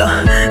swallow.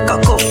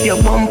 Cock up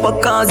your bumper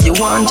cause you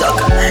want jack.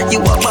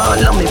 You a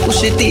baller, me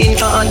push it in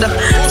harder.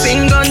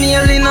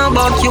 Fingernail in a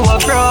back, you a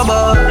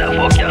crabber. The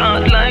fuck your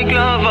heart like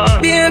lava.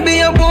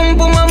 Baby, your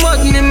pump on my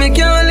butt, me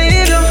can't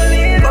leave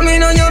you. Come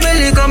in on your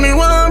belly, cause me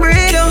want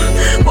breathe you.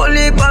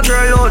 Only a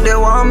girl out they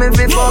want me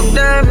fi fuck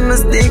them. Me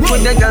stick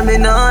with the girl, me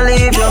nah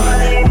leave you.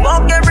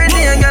 Fuck every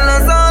day, girl,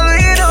 that's all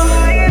we do.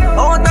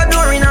 Out the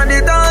door inna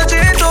the tall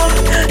street too.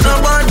 No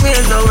bad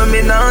ways, so when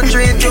me nah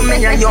treat you. Me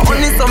and you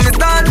only so me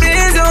start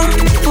please you.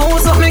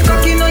 Force up me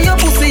cocky on your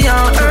pussy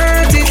and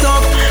hurt it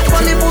up.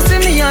 Funny pussy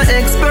me a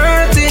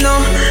expert, you know.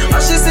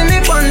 As she see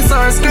me pants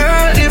or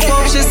skirt lift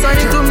up, she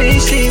signed to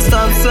me, she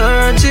stop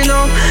searching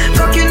up.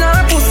 Cocky on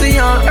her pussy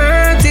and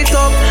hurt it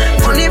up.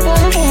 Funny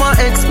pum pum a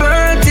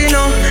expert, you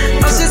know.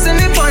 As she see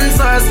me pants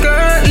or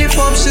skirt lift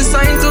up, she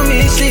signed to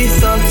me, she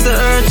stop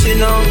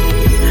searching up.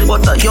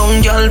 What a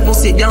young girl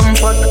pussy damn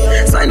fat.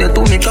 Sign it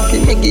to me cocky,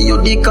 me give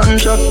you the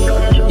contract.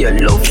 Your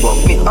love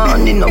fuck me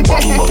on in a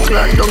bumbo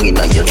clad. Down in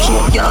a your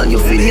throat, girl, you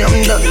feel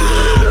I'm that.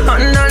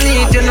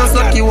 Underneath you no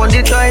suck, you want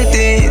the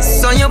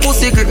tightest. On your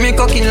pussy grip me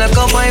cocky like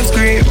a vibe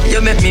script.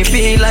 You make me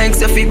feel like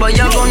Seffi by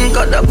your gun.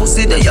 Cause that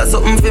pussy there you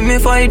something for me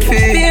fight for.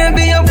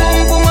 Baby you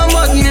pump on my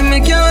back, me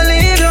can't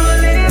leave you.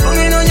 Come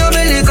in on your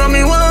belly, cause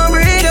me want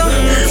breathe you.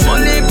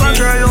 Only a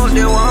girl out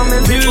they want me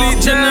to fuck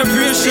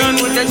generation.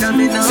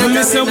 So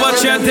me say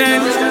watch your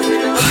then.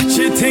 Watch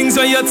your things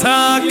when you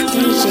talk.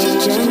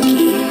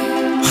 Djjunky.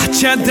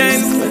 Watch your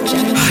then.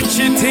 Watch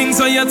your things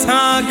when you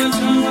talk.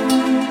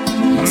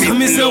 So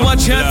me say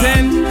watch your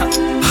then.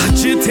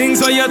 Watch your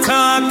things when you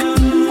talk.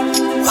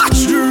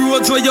 Watch the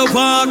roads where you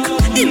walk.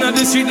 Inna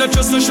the street, not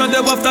just to shut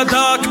them after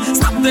dark.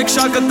 Stop take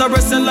shot, cause the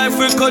rest of life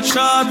will cut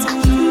short.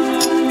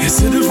 You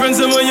see the friends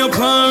them when you're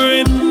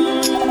pouring.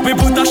 We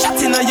put a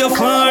shot in your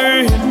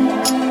fire.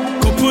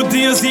 Couple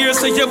days here,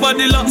 so your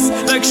body lost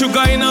like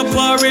sugar in a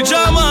porridge.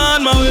 I'm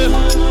on my way.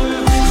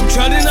 I'm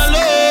treading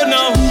alone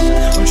now.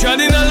 I'm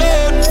treading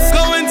alone.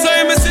 Going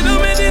time, I sit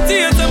down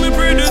meditate and we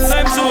pray this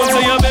time soon. So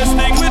your best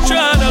thing, we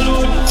tread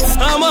alone.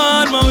 I'm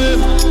on my way.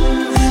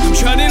 I'm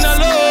treading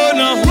alone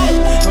now.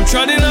 I'm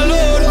treading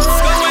alone.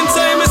 Going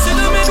time, I sit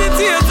down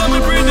meditate and we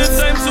pray this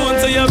time soon.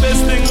 So your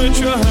best thing, we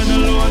tread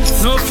alone.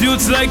 No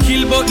feuds like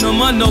kill, but no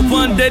man, no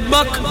one dead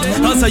back.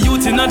 As a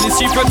youth in the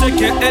street, protect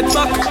your head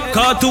back.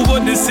 Caught to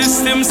what the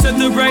system set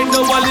to right,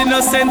 the wall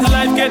innocent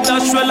life get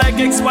dashed well like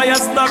expired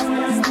stock.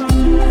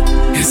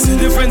 It's the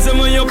difference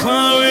when you're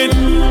parried.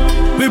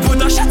 We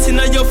put a shot in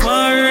your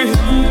forehead.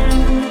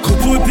 Could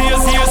put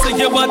this here so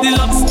your body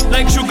locks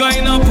like sugar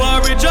in a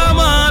porridge.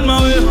 I'm on my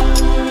way.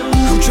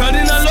 I'm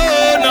treading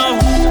alone now.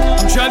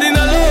 I'm treading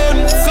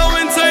alone. So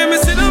when time I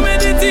sit and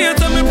meditate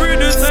and me pray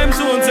the time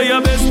zone. Say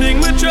your best thing,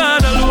 me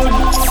tread alone.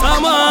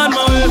 I'm on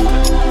my way.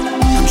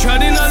 I'm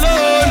treading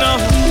alone now.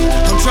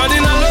 I'm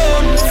treading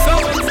alone.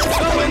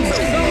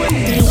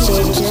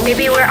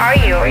 Baby, where are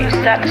you? Are you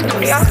still at the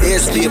studio?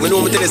 Yes, babe. I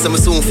know I'm telling you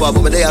something soon for,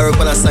 but they are up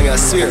on a song, I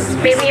swear.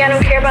 Baby, I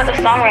don't care about the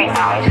song right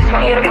now. I just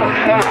want you to come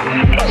home.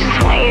 I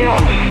just want you.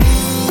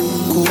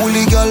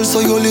 Coolie girl,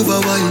 so you live a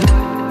wild.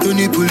 Your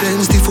nipple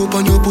them stiff up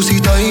and your pussy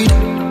tight.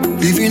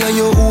 Living on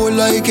your own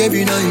like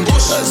every night.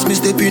 As me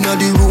step in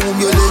the room,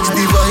 your legs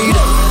divide.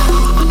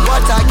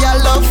 What a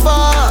girl love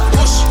for?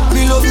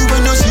 Me love you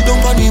when you sit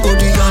down on the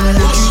body and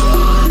lucky.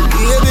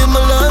 Baby, me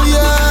love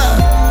ya.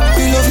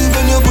 Me love you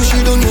when you push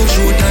it on your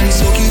throat and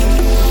suck it.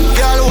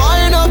 Girl,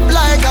 wind up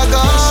like a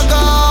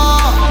gaga.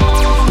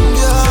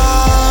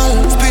 Girl,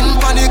 spin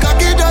pon the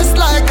cocky just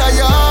like a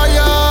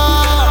ya-ya.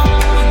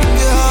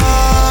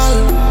 Girl,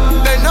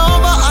 bend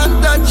over and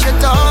touch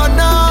it on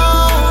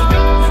now.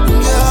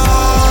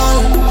 Girl,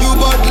 you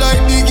bad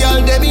like the girl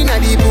dem inna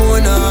the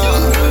boner.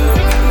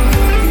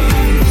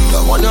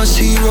 That one a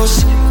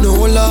serious. No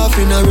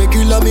laughing, a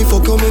regular me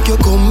fuck you, make you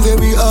come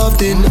very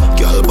often.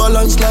 Girl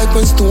balance like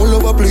when stone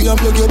over play and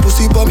plug your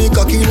pussy pa me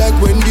cocky like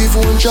when the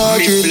phone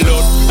charging.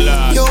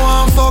 You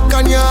want fuck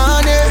and you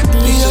honey.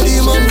 Me a the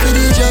man for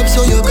the job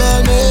so you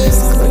call me.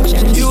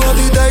 You have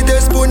the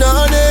tightest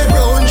punani.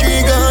 Round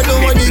three gone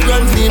over the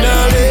grand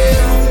finale.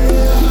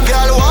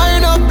 Girl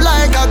wind up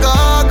like a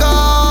gaga.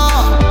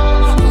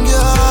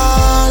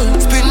 Girl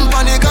spin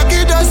pon the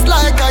cocky just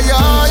like a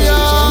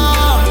ya-ya.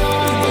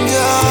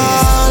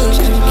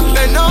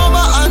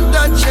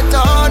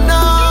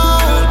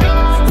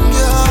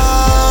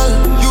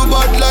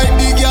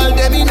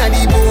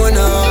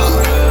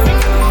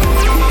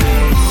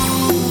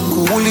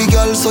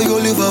 So you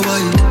live a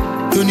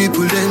wild. Your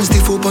nipple them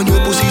stiff up and your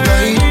pussy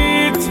tight.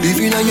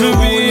 Living on your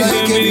own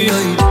like every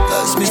night.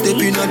 As me step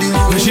in the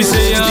room. She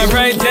say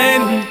alright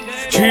then.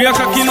 3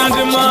 o'clock in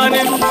the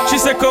morning. She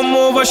say come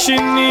over, she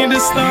need a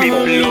star.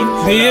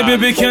 Baby,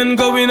 we can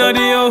go in the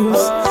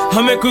house.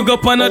 I make you go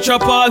on a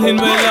trap all in.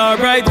 Well,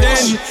 alright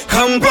then.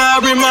 Come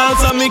party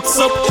malts and mix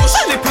up.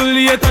 A little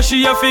later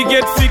she have to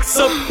get fixed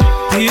up.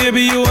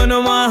 Baby, you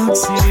wanna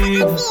max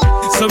it.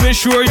 So me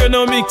sure you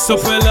no mix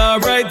up. Well,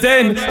 alright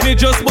then. Me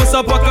just bust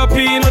a pack of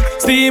peanut.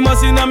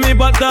 Steamers in a me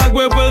but dog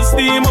we will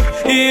steam up.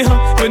 Yeah.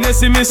 When you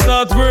see me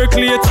start work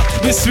later,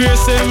 me swear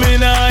say me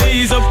nah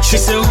ease up. She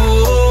say, oh,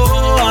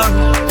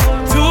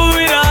 do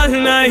it all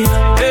night.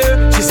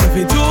 Yeah. She say,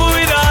 we do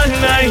it all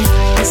night.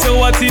 Me say,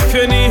 what if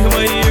you need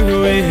my ear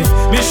away?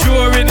 Me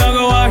sure it not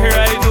go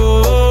alright.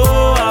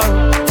 Oh,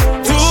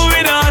 do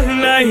it all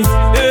night.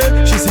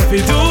 Yeah. She say,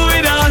 we do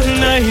it all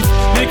night.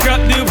 Me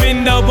crack the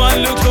window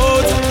and look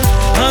out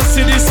and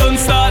see the sun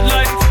start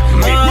like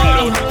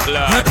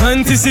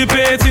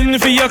anticipating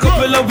for a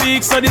couple of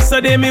weeks, so this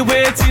a day me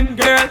waiting.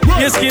 Girl,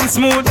 your skin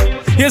smooth,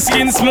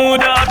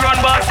 hard run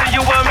back, so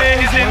you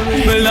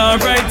amazing. Well,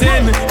 alright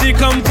then, the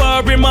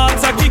Campari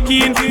marks are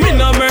kicking. Me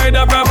no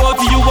murder, but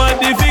you are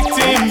the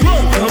victim.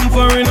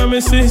 Campari in my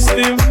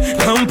system,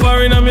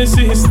 Campari in my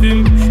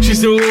system. She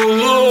said, oh,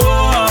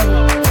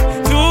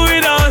 do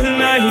it all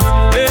night.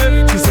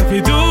 Yeah. She said,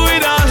 we do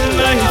it all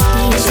night.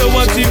 So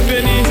what if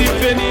any?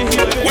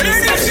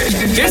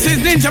 This is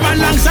Ninja Man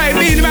alongside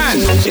Beanie Man.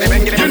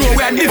 You know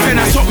we are different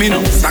as something, you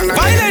know.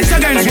 Violence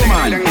against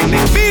woman.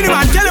 Beanie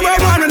Man, tell them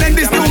everyone and then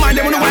this new man,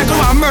 they wanna want to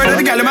come and murder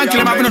the girl, the man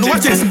kill him up, you know,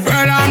 watch this.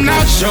 Well, I'm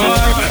not sure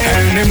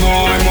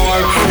anymore.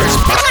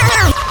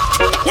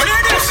 What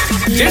is this?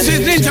 This is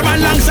Ninja Man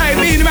alongside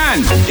Beanie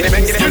Man.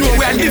 You know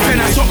we are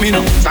different as something, you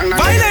know.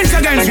 Violence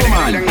against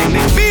woman.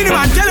 Beanie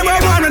Man, tell them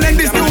everyone and then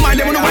this new man,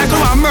 they wanna want to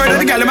come and murder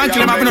the girl, the man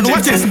kill him up, you know,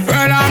 watch this.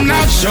 Well, I'm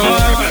not sure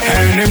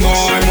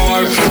anymore.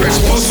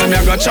 Exposed to me,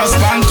 I got just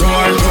one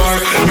tour.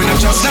 Me not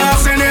just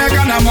dancing, I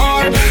got no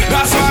more.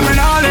 That's why me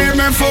not leave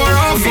me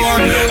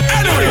 404.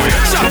 Anyway,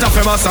 shut up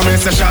for boss, I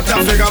say shut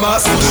up figure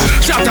boss.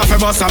 Shut up for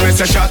boss, I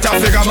say shut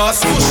up figure boss.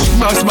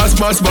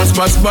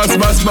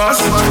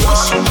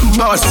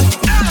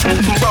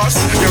 Boss,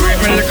 you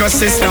rape me like a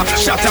sister.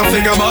 Shut up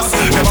figure boss.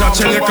 You touch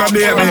a little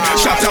baby.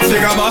 Shut up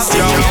figure boss,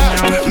 yo.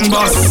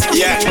 Boss,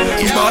 yeah,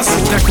 boss.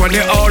 Take what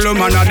the old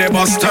woman at the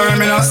bus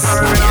terminus.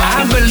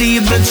 I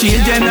believe the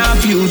children are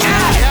future.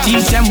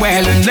 Teach them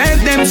well and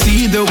let them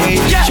see the way.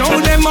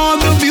 Show them all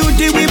the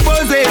beauty we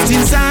possess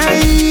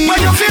inside. What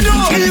you feel do?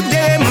 Give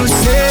them a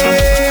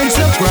sense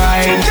of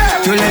pride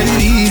to let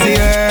it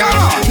easier.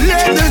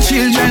 Let the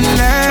children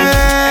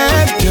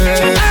laughter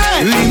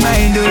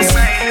remind us.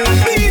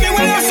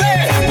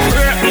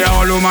 The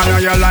old woman,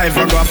 you your life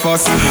I go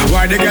first.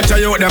 Why they get to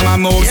you, them a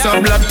move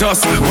so blood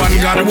toss. One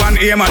God, one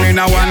aim, and in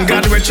a one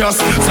God we trust.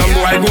 Some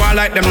boy go on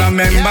like them, no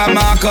member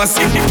Marcus.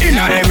 In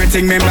a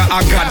everything, member a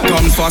God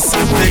come first.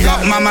 Big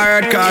up mama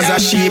earth, cause a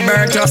she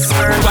birth us.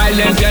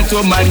 Violence get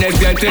to man, they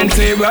getting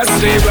serious.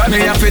 Me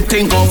have to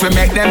think how to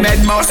make them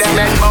head bust.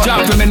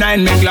 Jump for me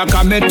 9 make like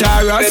a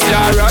Taurus.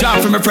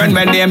 Jump for my friend,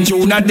 my name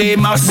Juna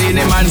Demas. See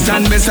the man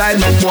stand beside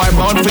me, boy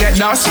bound for that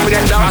dust.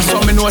 And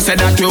so me know say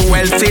that you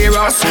well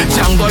serious.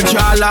 Django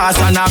draw last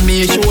and a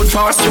me shoot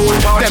first.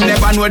 Them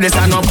never know this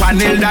and no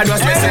panel that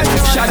was me say.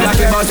 Shut up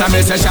the boss and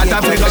me say shut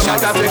up the go.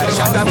 Shut up.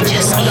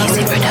 Just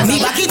easy brother.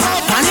 Me back it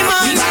up, animal.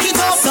 Me back it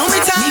up,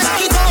 summertime. Me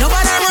back it up,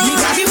 nobody run. Me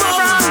back it up,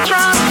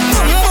 strong.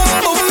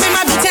 Boom, me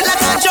ma beat it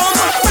like a drum.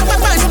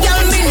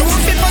 Girl, me know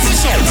fi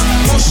position.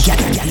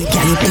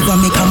 Girl, you ever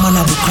make a man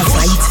a book a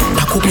fight?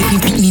 Pack up let him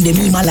pick me, them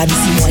him a la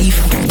this him wife.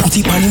 Put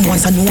it on him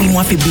once and know him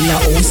want fi build a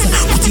house.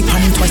 Put it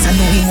on him twice and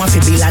know him want fi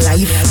build a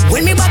life.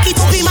 When me back it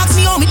up, he max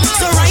me on me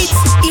so right.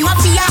 Him a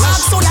fi a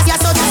hard so that you're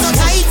so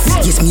tight.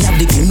 Yes, me have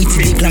the game, me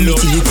till the glam, me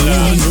till the glow.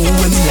 Me know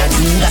when me a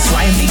do, that's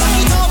why me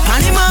back it up.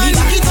 Animal, me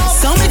back it up.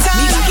 Summertime,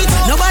 me back it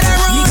up. Nobody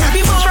run, me grab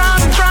him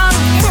strong.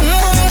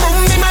 Boom,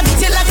 me ma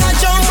beat it like a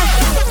drum.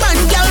 Man,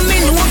 girl,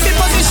 me know fi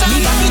position.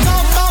 Me back it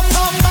up.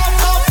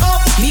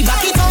 Me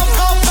back it up.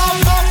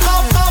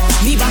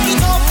 Me back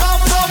it up.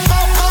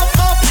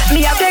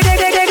 Me a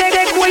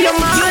take where your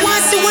man. You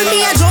want to when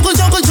me a juggle.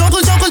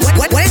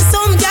 When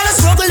some gyal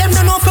struggle, them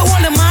don't know for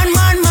all the man.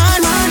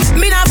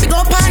 Me not pick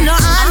up on no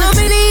hand. No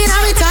me need a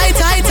me tight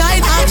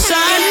action.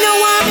 No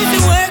want me to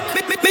work,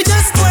 me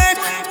just work.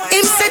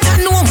 Him said that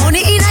no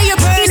money in your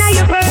purse.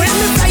 When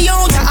me fly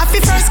out, I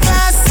feel first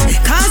class.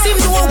 Cause him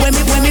know when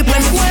me work.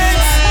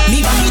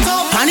 Me back it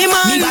up,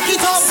 animal. Me back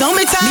it up,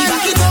 summertime. Me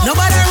back it up,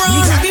 nobody run.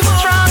 Me grab him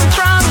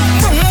strong.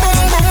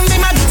 Boom, me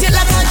ma beat it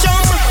like a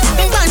drum.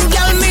 Band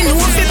girl, me know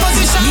fi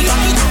position. Me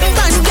back it up,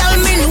 band girl,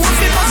 me know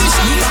fi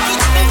position. Me back it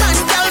up, band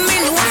girl, me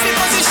know fi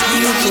position.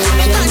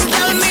 Band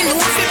girl, me know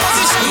fi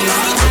position.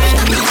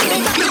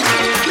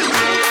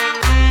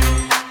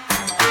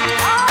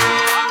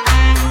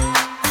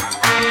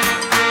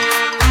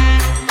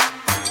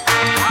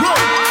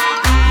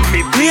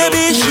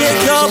 Baby,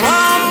 shake your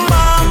bum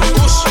bum.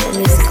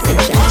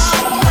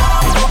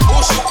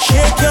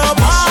 Shake your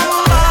bum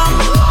bum.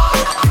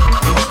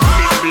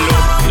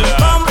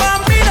 Bum bum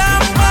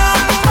bidam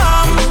bum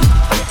bum.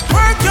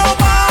 Work your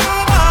bum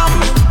bum.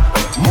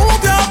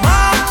 Move your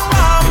bum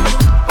bum.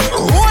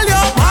 Roll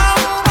your bum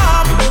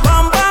bum.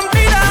 Bum bum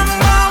bidam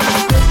bum.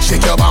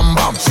 Shake your bum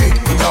bum, shake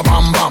your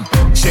bum bum,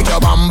 shake your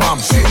bum bum,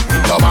 shake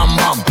your bum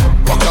bum,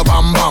 walk your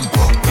bum bum,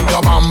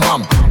 your bum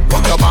bum,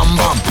 walk your bum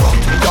bum,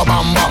 your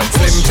bum bum.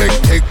 Slim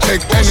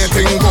tick,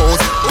 anything goes.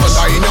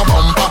 Under in your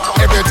bumper,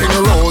 everything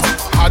rolls.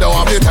 I don't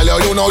have to tell you,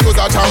 you know you're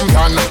a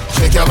champion.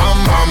 Shake your bum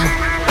bum.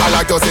 I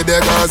like to see the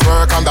girls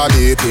work on the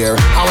beat here.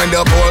 And when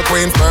the pole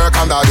queens work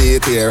on the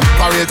beat here.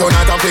 For real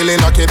tonight I'm feeling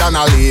lucky than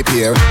a leap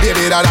here.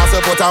 Baby that has to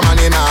put a man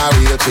in a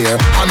wheelchair.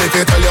 And if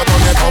you tell you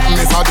turn it up,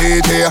 Miss a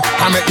DJ,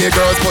 I make the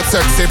girls put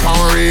sexy on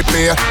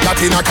replay.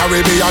 Latina,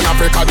 Caribbean,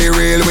 Africa the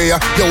real way.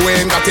 You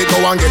ain't got it, go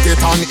and get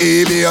it on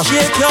eBay.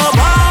 Shake your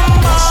bum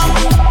bum.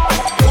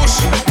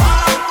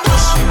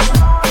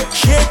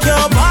 Shake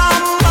your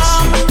bum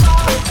bum.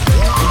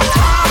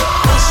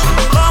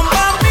 Bum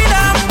bum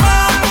bidam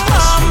bum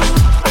bum.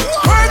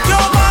 Work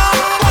your bum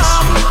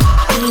bum.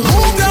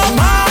 Move your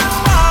bum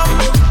bum.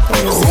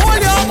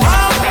 Roll your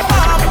bum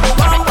bum.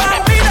 Bum bum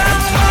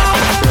bidam bum.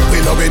 We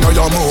love it how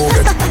you move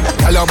it.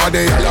 Tell your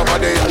body.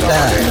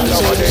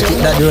 Keep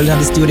that roll in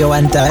the studio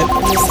one time.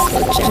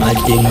 My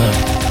thing, man.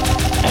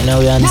 I know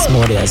we on this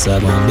mode here, so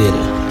I'm gonna beat it.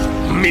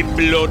 Me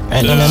blood.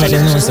 Right now, I make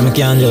them know so I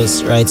can't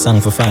just write song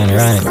for fun,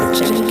 right?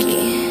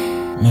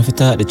 I have to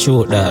talk the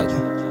truth, dog.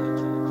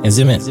 You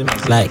see me?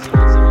 Like,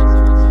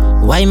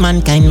 why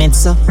mankind made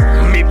so?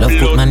 Love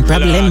put man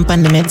problem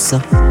pan the meds so.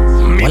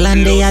 While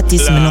on the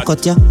artist, me no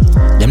cut ya.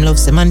 Them love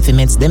say man fi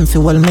meds, them fi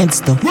wall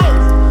meds too.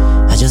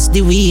 I just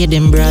the way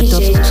them brought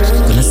up.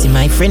 Gonna see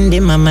my friend,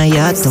 them and my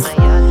heart too.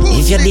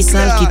 If you this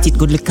all kit, it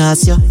good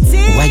cost you.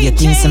 Why you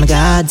think some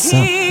God so?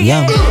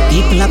 Yo,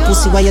 people are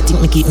pussy, why you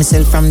think me keep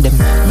myself from them?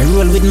 Me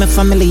roll with my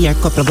family, or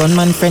couple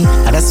gunman friend.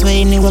 And that's why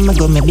anywhere me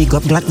go, me big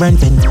up Blackburn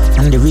pen.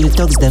 And the real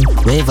thugs them,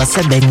 wherever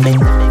say bang bang.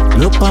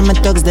 Look on my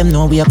thugs them,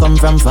 know we a come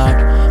from far.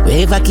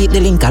 Wherever keep the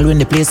link, I'll win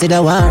the place in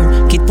the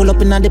war. Kid pull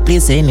up in the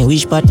place, any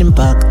wish part in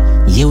park.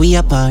 Yeah, we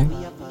apart.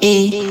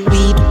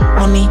 Weed,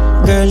 money,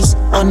 girls,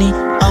 honey,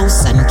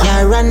 house and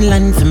car and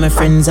land for my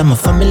friends and my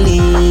family.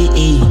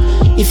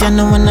 If you're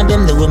not one of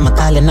them, the way my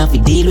calling off,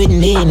 you deal with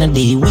me in a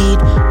day. Weed,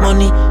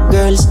 money,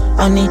 girls,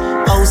 honey,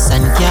 house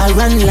and car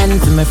and land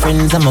for my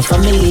friends and my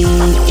family.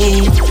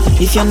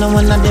 If you're not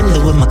one of them, the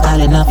way my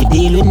calling off, you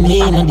deal with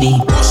me in a day.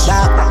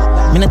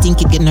 Me no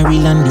think it get no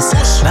real on this.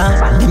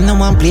 Nah, them no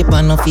one play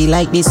pan no feel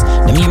like this.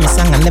 Them hear me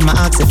song and them a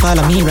ask to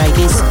follow me right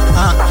this.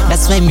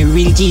 That's why me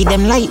real G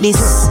them like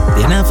this.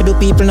 They not for do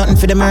people nothing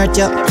for them hurt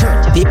you.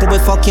 People will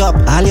fuck you up,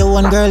 all your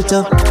one girl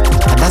too.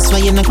 That's why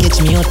you no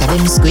catch me out of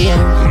them square.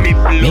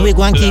 Me we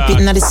go and keep it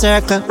in the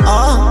circle.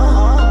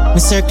 Me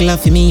circle up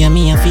for me and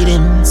me I feed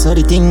them. So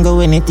the thing go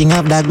anything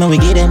up, dog, no we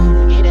get them.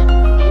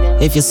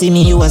 If you see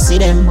me, you will see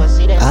them.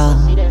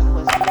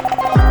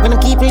 When I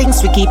keep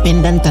links, we keep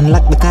pendant and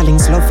lock the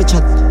callings, love for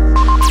chat.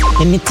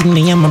 Anything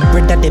me and my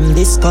brother them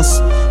discuss.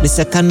 The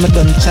second me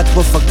done chat,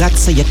 but forgot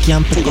so you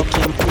can't pick up.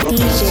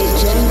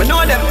 We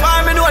know them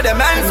farm, we know them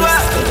hands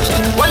well.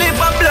 One heap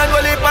of blood,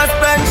 one heap of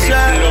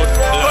spencer.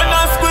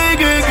 Gonna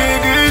squeaky,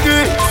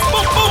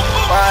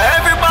 for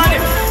everybody.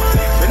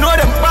 We know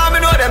them farm, we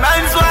know them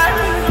hands well.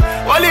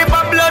 One heap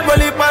of blood,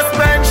 one heap of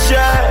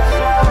spencer.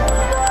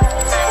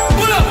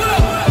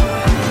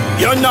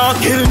 You not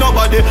kill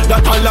nobody,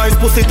 that allies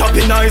pussy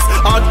tapping nice.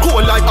 Hard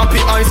cold like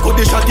happy eyes, could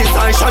the shot his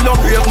eyes. Shallow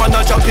brave man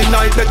a chopping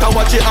night, better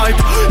watch it hype.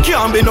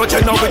 Can't be no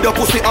channel with the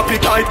pussy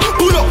appetite.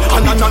 Pull up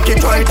and I knock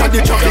it right at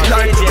the traffic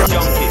light.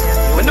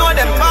 We know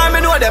them farm,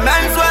 we know them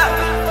hands well.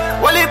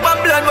 One heap of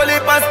blood, one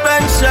heap of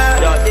spencer.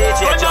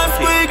 We just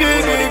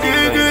squeaky,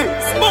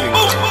 boom,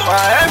 boom, for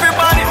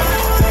everybody.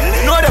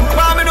 We know them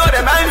farm, we know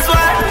them hands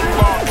well.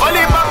 One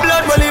heap of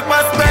blood, one heap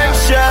of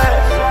spencer.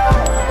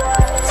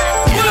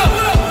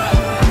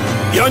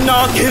 You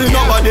not kill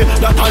nobody,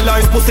 that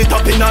allies pussy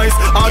tapping nice.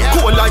 Hard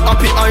cold like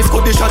happy eyes,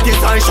 could the shot his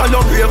eyes.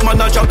 Shallow brave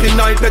man a chopping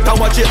night, better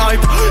watch it hype.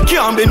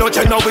 Can't be no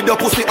channel with the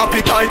pussy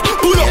appetite.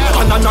 Pull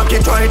up and I knock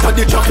it right at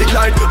the traffic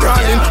light.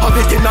 Brawling, have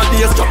it in the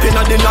days, chopping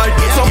at the night.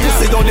 Some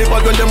pussy don't live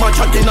when them a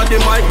chatting at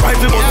the mic.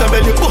 Rifle bust the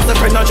belly, bust the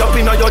friend a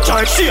jumping at your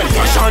child. She ain't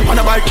fashion on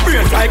a bike,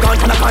 brain fly gone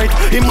on a kite.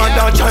 Him and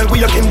that child,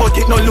 we him but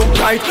it no look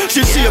right.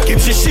 She shake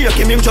him,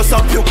 him just a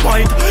puke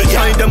pint.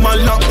 Yeah, them a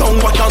lock down,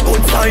 what a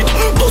good sight.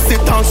 Bust it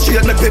down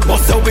straight, make it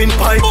bust a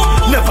windpipe.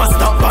 Never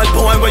stop bad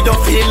boy where you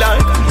feel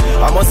like.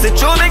 I must see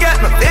through me get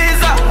my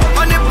visa.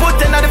 Money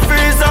put in the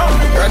freezer.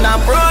 Run a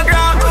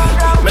program.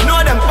 Me know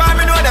them farm,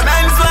 me know them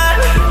hands well.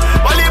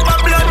 One heap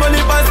of blood, one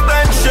heap of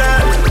spencer.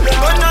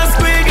 Gonna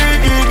squeeze,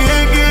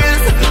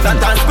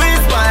 that I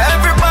squeeze for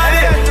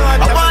everybody.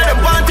 I want them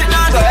want it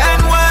now to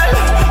end well.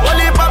 One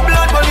heap of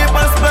blood, one heap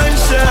of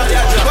spencer.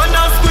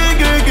 Gonna squeeze.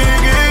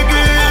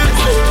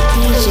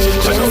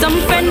 Some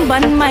friend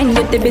one mind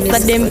with the best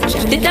of them.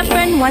 Did a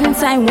friend one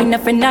time, win a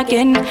friend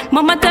again.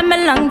 Mama tell me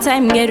long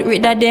time, get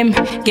rid of them.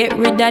 Get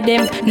rid of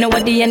them, know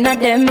at the end of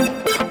them.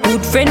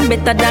 Good friend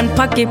better than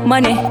pocket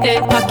money.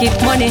 Pocket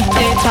money,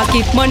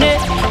 pocket money.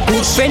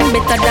 Good friend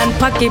better than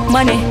pocket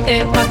money.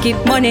 Pocket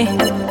money.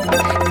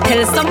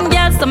 Tell some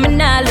girls some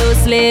nah lose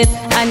sleep.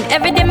 And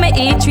every day me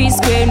eat 3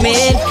 square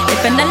meal.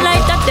 If I not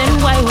like that, then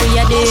why we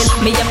a deal?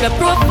 Me have your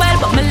profile,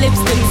 but my lips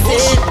still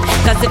say.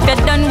 Cause if you're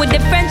done with the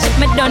friendship,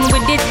 me done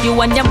with it. You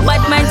and your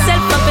bad mind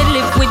self, I will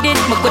live with it.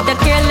 Me coulda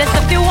careless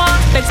if you want,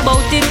 vex about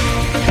it.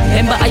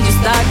 Remember how you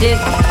started.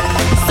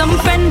 Some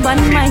friend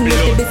one mind with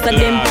the best of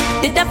them.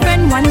 Did a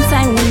friend one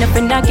time, win a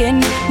friend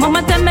again.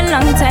 Mama tell me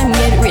long time,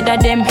 get rid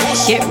of them.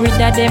 Get rid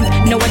of them,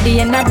 know at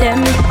the end of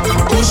them.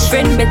 Good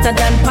friend better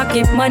than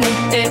pocket money.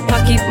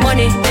 Pocket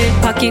money,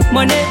 pocket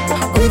money.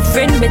 Good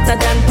friend better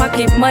than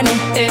pocket money.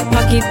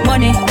 Pocket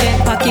money,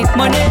 pocket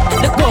money.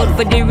 Look out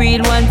for the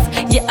real ones.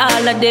 Yeah,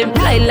 all of them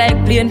fly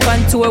like plane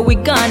fan tour. We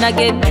gonna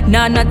get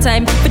none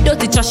time for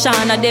dirty trash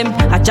on them.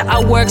 I try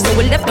to work, so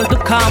we left them to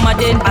calm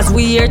then. As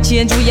we hear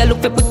change, we a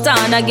look for put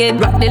on again.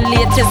 Rock the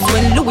latest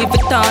when Louis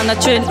Vuitton a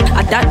trend.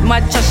 I that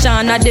mad trash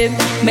on them.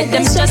 Make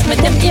them stress, make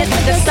them hate,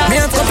 make them stop. Me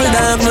a couple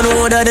dogs, me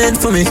know that it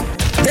for me.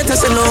 That I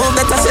say love,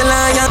 that I say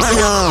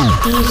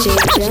loyalty.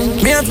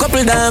 Me a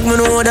couple dogs, me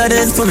know that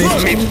it for me.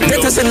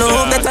 That I say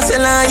love, that I say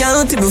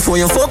loyalty. Before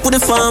you fuck with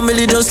the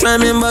family, just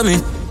remember me.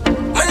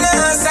 I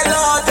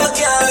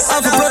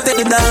have to protect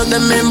the dog,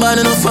 them member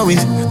enough for we.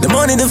 The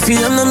money, the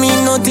fame, no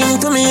mean nothing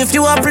to me. If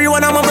you are free,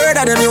 one of my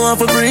brother, then you want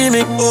to free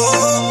me.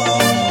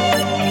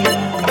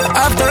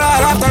 After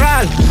all,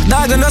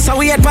 dog and us a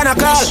wait pan a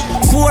call.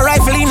 4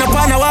 rifle in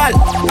upon a wall.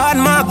 On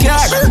my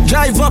car,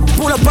 drive up,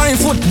 pull up on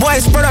foot.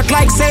 Boys spread out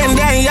like saying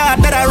damn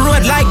yard. That a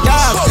road like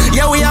dog.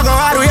 Yeah, we a go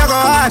hard, we a go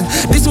hard.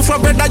 This is for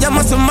brother, you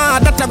must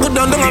mad. That a good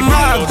down a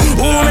mark.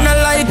 Who me not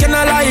like, and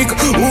I like.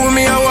 Who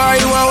me a why,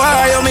 you a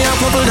why. You me a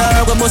couple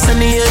dog, we bust in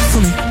the head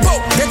for me.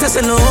 That I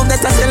say love,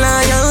 that I say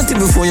loyalty.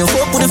 Before you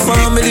fuck with the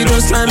family,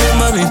 just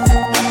remember me.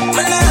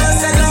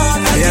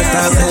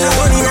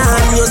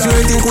 Just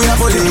you think we are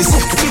police.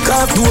 Kick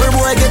off door,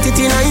 boy, get it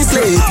in a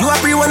slave. You are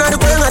free, one of the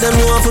coin of them,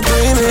 you want to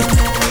pay me.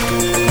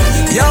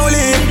 Yo,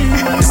 Lee,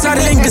 this are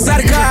the link, this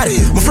are the card.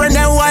 My friend,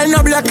 them wild,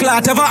 no black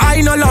clot. Ever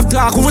I no love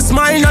talk, who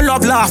smile, no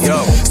love laugh.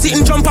 Sit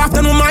and jump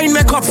after no mind,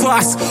 make up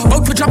fast.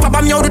 Out to drop a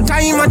bomb, yo, the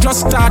time I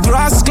just start.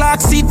 Ross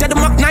clock, seat at the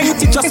Mach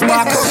 90, just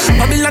back.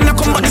 Babylon, I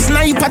come, but the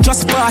sniper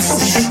just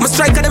pass. My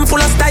striker, them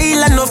full of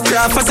style and of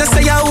craft. As I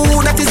say,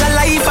 yo, that is a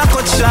life, I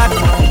cut shot.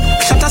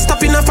 Shot a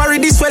stop in a ferry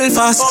this well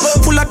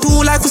fast. Full of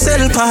tool like we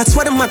sell parts.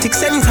 What the matic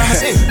send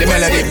fast. The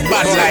melody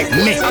bad like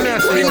me.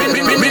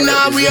 Me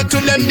now wait to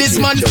them this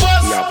man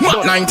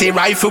bust. 90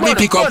 rifle we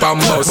pick up and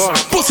bust.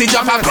 Pussy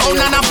drop a crown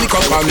and a pick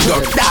up and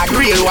duck. That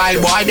real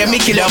wild boy them me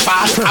kill a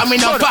fast. I'm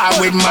in a bar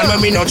with man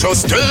when me no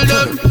trust tell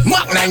them.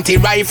 Mark 90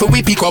 rifle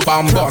we pick up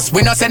and bust.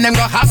 We no send them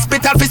go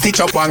hospital fi stitch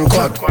up and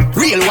cut.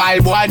 Real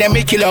wild boy them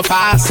me kill a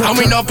fast. I'm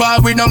in a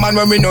bar with no man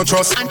when me no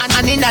trust.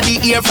 And inna the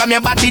ear from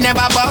your body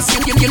never bust.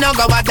 You know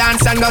go a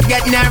dance and go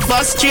get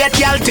nervous. Straight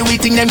y'all to we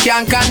think them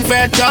can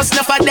convert us.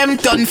 Enough of them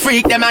turn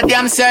freak, them a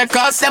damn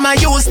circus. Them a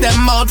use them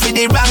mouth for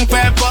the wrong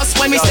purpose.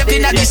 When we step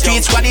in the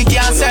streets, what they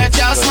can't search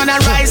us. Man a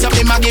rise up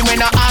the maggie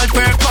when a all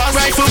purpose.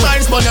 Rifle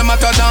burns but them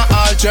hotter than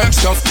all church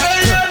stuff.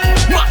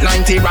 Mark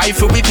 90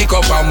 rifle we pick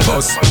up and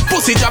bust.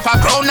 Pussy drop a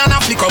crown and a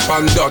flick up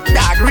and duck.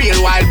 That real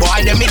wild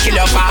boy them me kill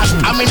a fast.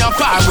 I'm in a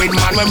car with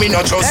man when me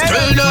no trust.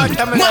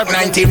 Mark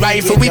 90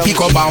 rifle we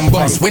pick up and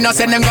bust. We no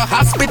send them go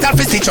hospital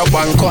for stitch up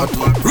and cut.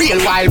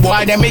 Real wild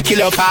boy them me kill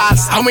a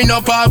fast. I'm in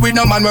a car with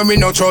no man when me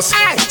no trust.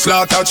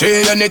 Slaughter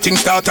chain anything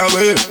start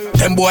away.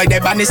 Them boy they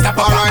ban stop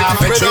up half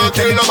a tree.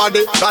 Kill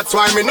nobody. That's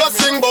why me no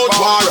sing about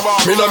war.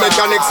 Me no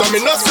mechanic so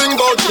me no sing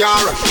about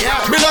car.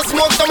 Me no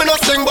smoke so me no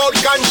sing about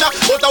ganja.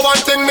 But one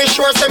thing me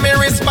sure say me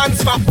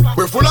response for.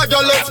 We full of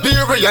your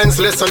experience,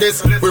 listen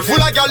this. We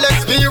full of your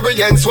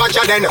experience, watch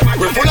ya then.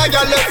 We full of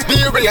your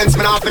experience,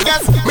 me not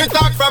forget. Me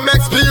talk from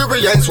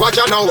experience, watch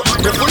ya now.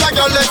 We full of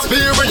your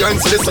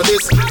experience, listen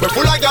this. We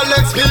full of your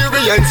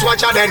experience,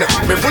 watch ya then.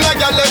 Me full of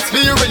your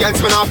experience,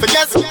 me not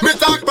forget. Me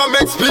talk from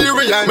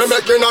experience. Me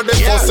making all the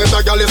first set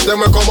of gals them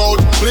we come out.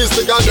 Please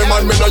the girl them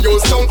and me no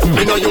use tongue.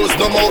 Me no use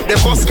no mouth. The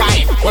first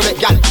guy when the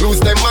gal lose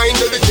their mind,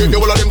 dedicate the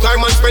whole of them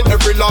time and spend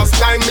every last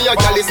time. Me a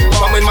gal is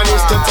from when man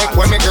used to take.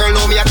 When me girl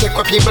know me I take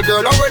with people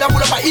girl. I word I pull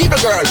up a evil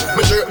girl.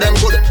 Me treat them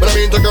good, but I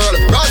mean the girl.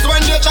 Cause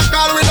when they check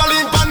call with a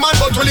link pan man,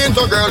 but we lean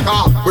to girl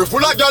car. We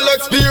full of girl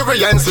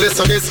experience,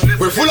 listen this.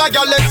 We full of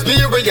girl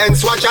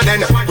experience, watch ya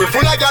then. We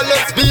full of girl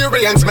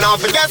experience, me not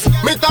forget.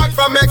 Me talk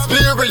from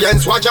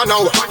experience, watch ya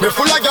now. Me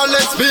full of girl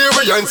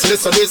experience,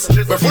 listen this.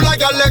 We full of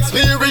girl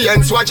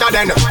experience, watch ya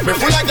then. Me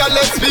full of girl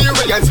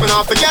experience, me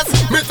not forget.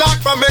 Me talk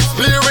from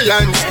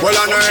experience. Well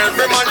I know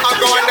every man I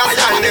go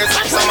understand this.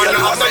 Some man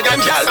have to them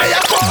girl they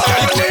a come.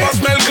 You never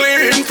smell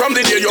clean from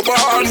the day you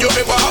born. You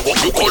ever have up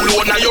you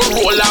cologne and you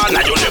roll on.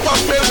 And you never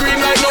smell green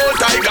like no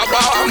tiger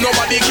balm.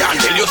 Nobody can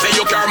tell you say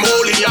you care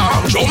molly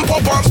arm. Jump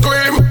up and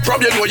scream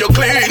from you know you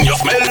clean. You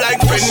smell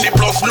like Fendi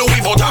plus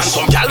Louis Vuitton.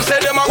 Some gal say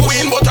them a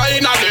queen but I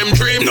ain't a them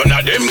dream. None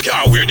of them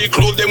can wear the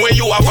clothes them when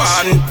you have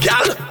on.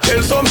 Gal,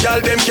 tell some gal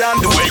them can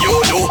do what you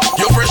do.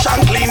 You fresh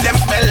and clean them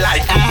smell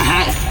like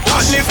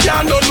And if you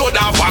don't know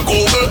that for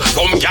Google,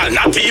 some gal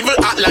not even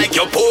act like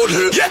your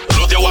poodle. Yeah,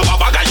 clothes you have a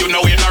bagger, you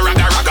know you no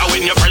ragga ragga.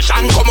 When you fresh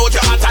and come out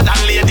you hotter than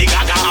Lady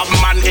Gaga. Have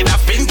man in a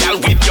spin gal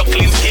with your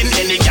clean skin.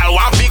 Any gal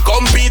want be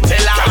compete tell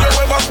her. Can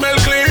you ever smell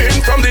clean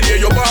from the day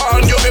you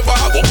born? You ever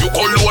have up you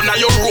cologne and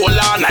you roll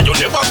on. And you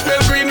never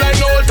smell green like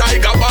no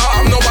tiger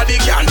balm. Nobody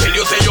can tell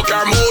you say you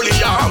care molly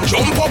arm.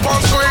 Jump up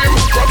and scream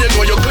from you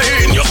know you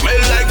clean. You smell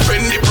like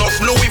Fendi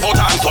plus Louis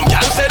Vuitton. Some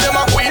gal say them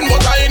a queen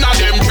but I ain't a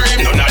them dream.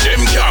 None of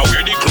them can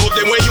wear the clothes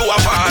them when you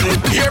have on.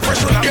 Here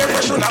pressure, here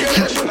pressure, here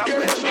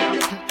pressure.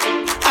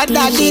 A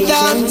daddy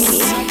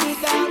dance.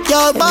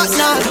 Yo, but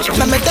now,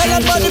 let me tell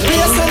you about the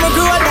place where we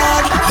grew a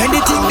dog. When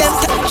the thing them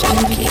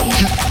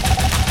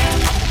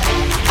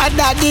a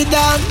daddy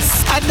dance,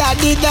 a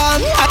daddy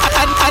dance,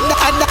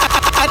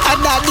 a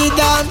daddy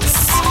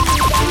dance.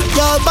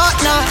 Yo, but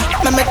now,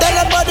 let me tell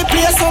you about the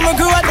place where we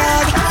grew a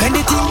dog. When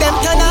the thing them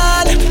turn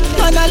on,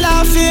 man a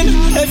laughing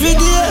every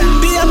day.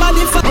 Be a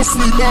body for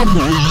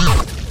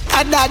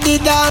a daddy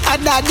dance, a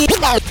daddy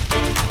dance.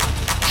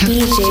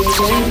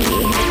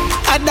 Djjunky.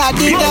 A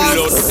daddy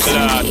dance.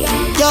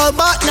 Yo,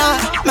 but now,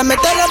 let me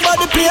tell you about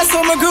the place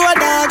where we grew a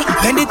dog.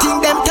 When the thing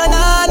them turn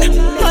on,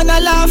 man a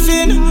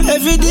laughing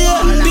every day.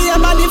 Be a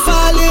body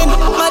falling,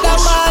 mother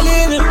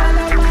falling.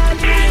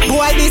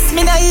 Boy, this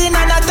me na in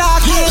and a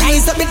talking.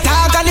 Rise up the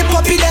talk and the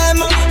puppy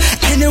them.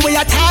 Anyway,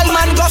 a tall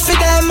man go for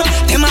them.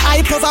 Them a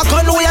hype over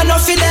gun, we are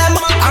not for them.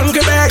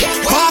 Angry bird,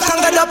 walk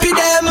and get up with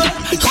them.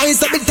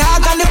 Rise up the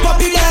talk and the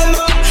puppy them.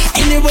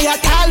 Anyway, a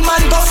tall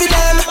man go for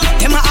them.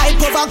 Them a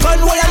hype over gun,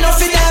 we are not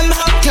for them.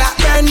 Clap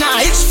burn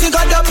nights, we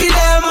got up with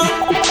them.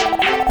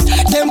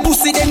 Them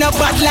pussy, they no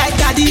bad like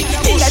daddy.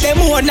 Inna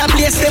them own a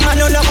place, them a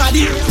no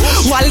nobody.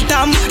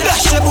 Waltham,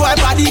 dash the boy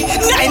body.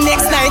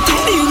 9x90,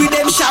 deal with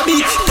them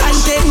shabby. Can't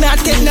take me, I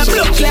take no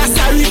blood class,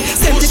 sorry.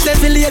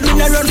 77 lane, we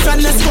no run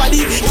from the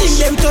squaddy. Think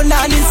them turn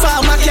on in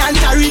farmer can't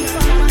carry.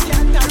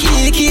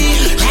 Kiki,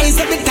 rise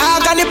up the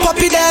dog and the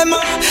puppy them.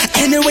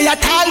 Anyway, a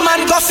tall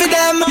man go for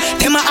them.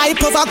 Them a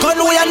hype over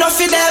gun, we are not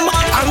for them.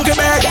 Angry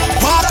bird,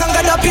 walk and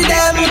get up with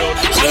them.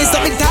 Rise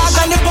up the dog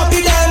and the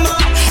puppy them.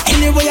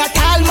 Anyway, a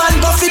tall man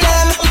go for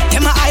them.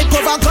 Them a hype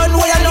over gun,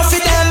 we are not for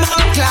them.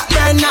 Clap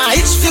burn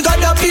nights, we got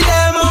up with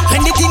them.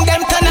 When the thing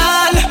them turn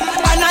on,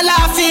 and a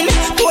laughing.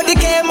 To the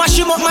game, mash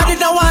him up, man, they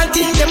don't want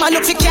it. Them a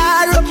look for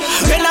car,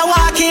 when I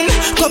walk in.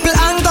 Couple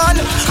handgun,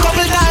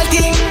 couple tall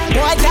thing.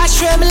 Boy,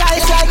 him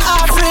life like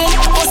offering.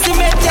 Pussy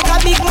make take a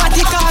big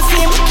matic off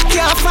him.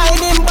 Can't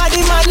find him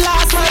body man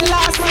last.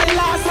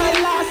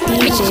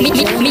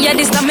 Me a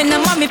the stamina,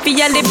 mommy fi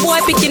a the boy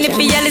picking it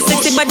fi a the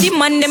sexy body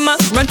man dem a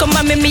run come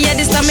on me a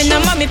the stamina,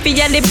 mommy fi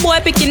a the boy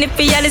picking it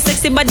fi a the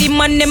sexy body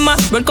man dem a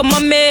run come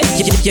on me.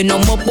 You know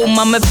me boom,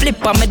 me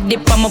flip, me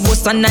dip, me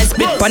bust a nice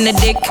split on the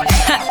dick.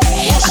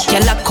 A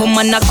girl a come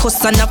and a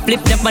cuss and a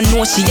flip, never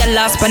know she a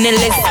last on the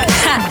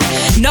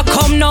list. No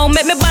come now,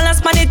 make me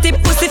balance on the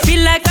tip, pussy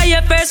feel like I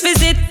your first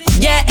visit.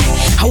 Yeah,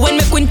 when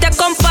me quinta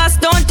come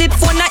fast, don't it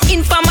phone a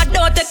in for my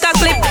door take a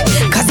clip.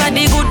 Cause I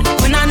the good,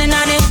 when I not the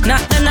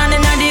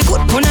nanny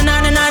good, when I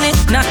not the nanny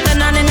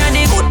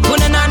good,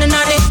 when I not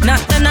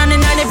the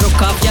nanny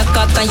broke off your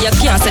cock and you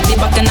can't set it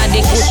back in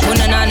the good, when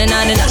I not the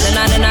nanny good, when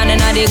I not the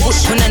nanny good,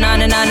 when I not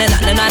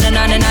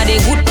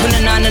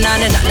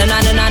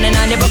the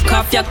nanny broke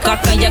off your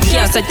cock and you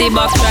can't set it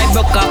back. Try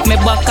broke off me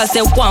back cause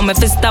they want me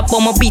to stop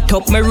on my beat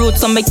up my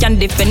roots so me can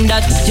defend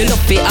that. You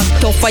love it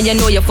act tough and you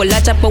know you full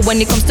of chop, but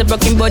when it comes to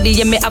broken body,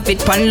 yeah me have it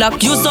pan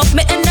lock. Use up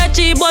me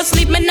energy, but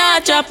sleep me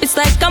not drop. It's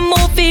like a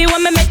movie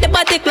when me make the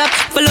body clap.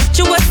 Full of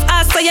juice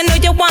ass, so you know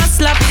you want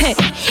slap.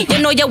 You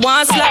know you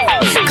want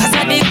slap. Cause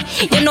I dig,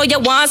 you know you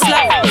want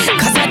slap.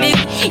 Cause I dig,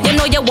 you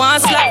know you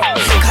want slap.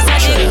 Cause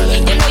I dig,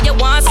 you know you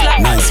want slap.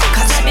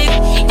 Cause I dig,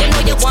 you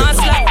know you want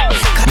slap.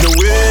 No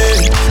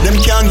way, them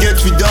can't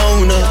get we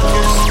down.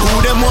 Who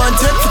them want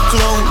take we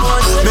clown?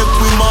 Make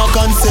we mark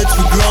and set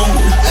we ground.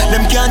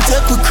 Them can't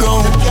take we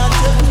crown.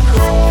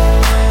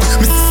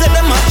 Me say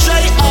them a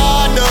try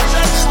harder.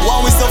 Why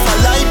we suffer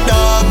like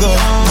dog?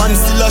 Man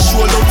still a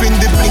show up in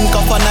the blink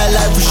of an eye,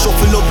 life we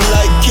shuffle up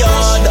like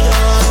yard.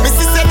 Me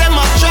say them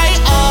a try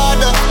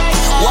harder.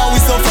 Why we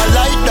suffer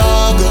like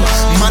dog?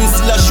 Man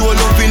still a show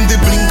up in the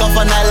blink of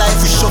an eye, life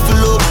we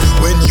shuffle up.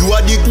 When you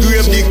are the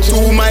grave, dig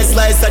through my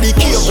slice of the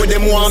cave where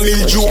them want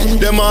mildew.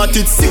 Them heart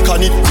it sick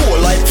and it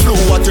cold like flu.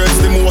 What hurts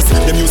the most?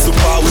 Them used to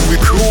power with we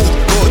crew,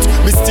 but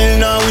me still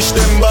now wish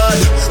them bad.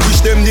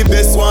 Wish them the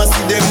best, want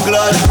see them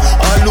glad.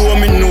 Although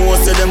me know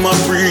say them a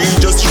free,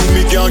 just you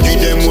me can't give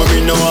them what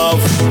me know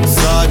have.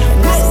 Sad.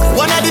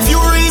 One of the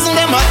few reasons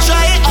them a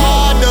try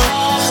harder.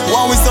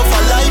 Why we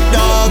suffer like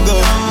dog?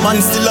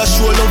 Man still a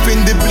show up in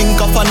the blink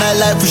of an eye,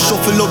 life we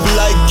shuffle up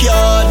like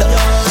yard.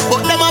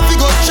 But them a fi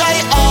go try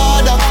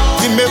harder.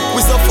 We make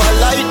we suffer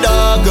like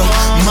dog.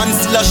 Man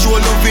still a show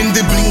up in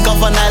the blink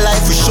of an eye,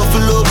 life we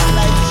shuffle up.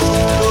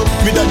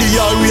 Me daddy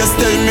always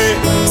tell me,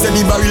 say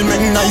the barrel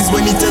make nice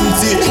when it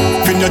empty.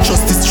 When you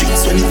trust the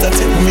streets when it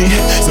attack me.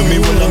 So me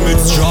wanna make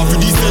straw for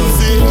the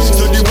sensei.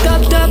 So the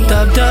tap tap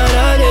tap da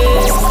da da,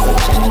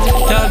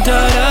 tap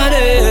da da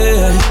da,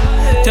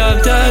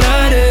 tap da da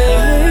da.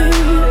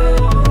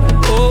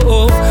 Oh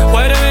oh,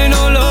 why there ain't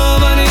no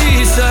love on the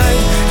east side?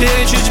 The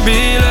HHB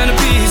and the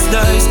peace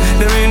dies.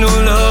 There ain't no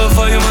love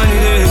for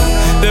humanity.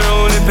 There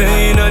only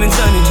pain and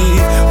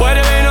insanity. Why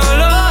there ain't no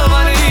love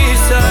on the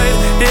east side?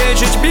 The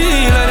HHB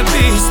and the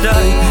peace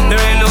die.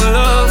 There ain't no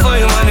love for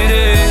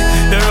humanity.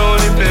 There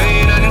only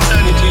pain and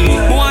insanity.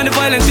 Me want the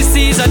violence to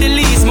cease at the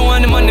least. Me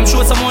want the man them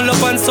show some more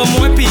love and some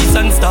more peace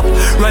and stop.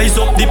 Rise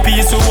up the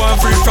peace who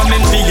want free from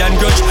envy and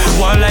grudge.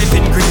 One life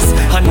increase.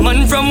 And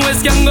man from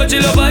west can go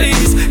chill over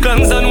east.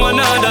 Clans and one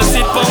another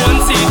sit for one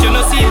seat. You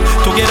know see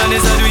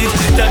togetherness a do it.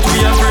 That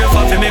we are pray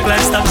for to make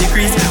life stop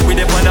decrease. We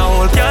dep on a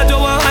whole cat to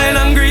one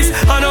island grease.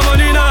 And no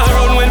money now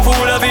run when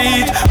food have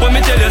eat. When me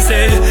tell you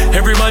say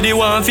everybody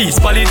want feast.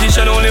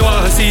 Politician only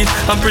want seat.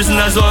 And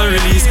prisoners want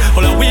release.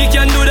 All that we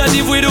can do that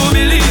if we do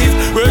believe.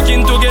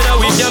 Working together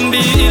we can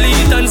be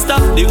elite. And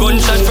stop the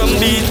gunshot from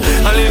beat.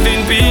 And live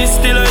in peace.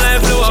 Still a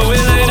life flow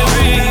away like the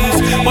breeze.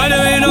 Why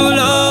there ain't no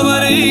love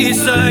on the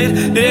east side?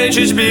 The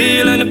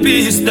HHB and the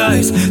peace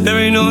dies. There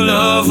ain't no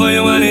love for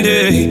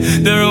humanity.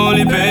 There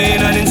only pain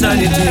and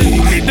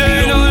insanity. There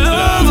ain't no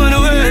love on the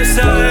west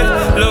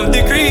side. Love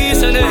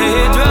decrease and the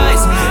hate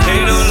rise.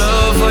 Ain't no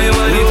love for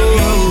humanity.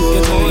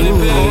 It's only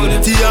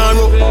pain.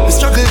 Tiaro, the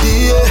struggle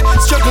day,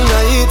 struggle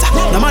night.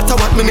 No matter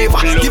what me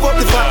never give up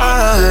the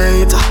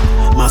fight.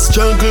 My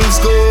struggles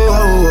go,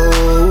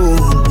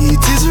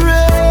 it is real.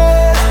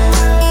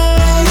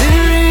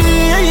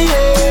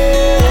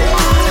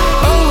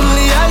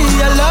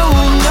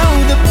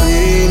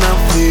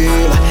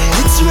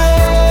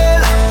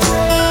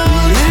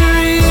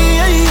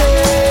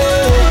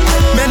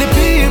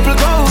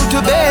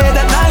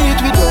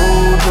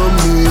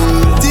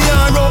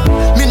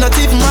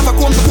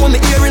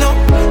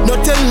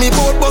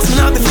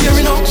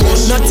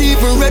 Not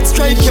even red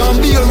stripe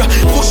can be a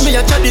put me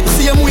a chat it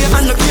same way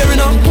and not caring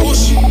up.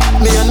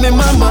 Me and me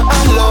mama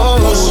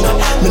alone.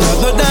 Me not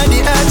no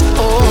daddy at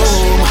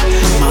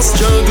home. My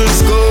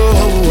struggles go.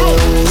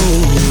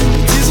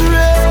 It is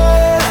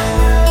real.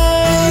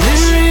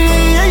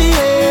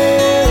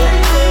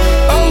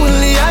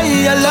 Only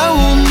I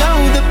alone know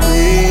the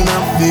pain I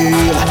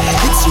feel.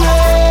 It's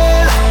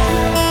real.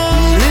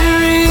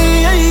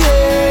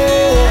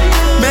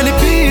 Many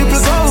people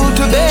go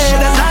to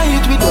bed at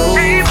night without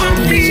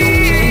me.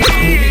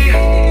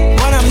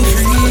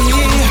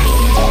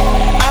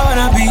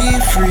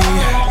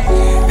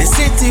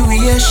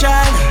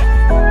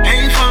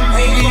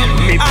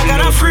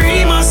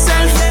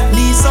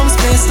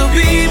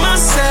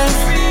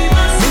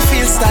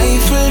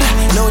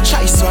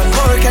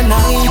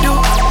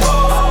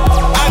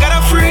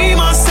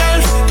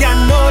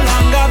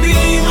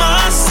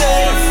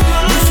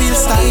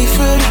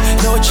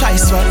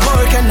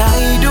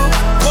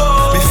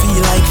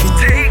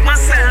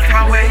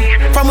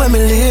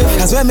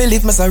 Cause when me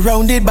live, me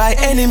surrounded by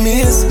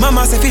enemies.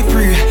 Mama say fi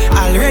pray,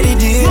 already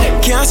did.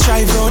 Can't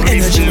strive round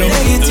energy, me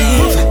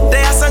negative. They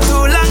are so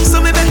too long,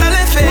 so me better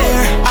left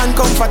here.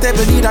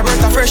 Uncomfortable, need a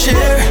breath of fresh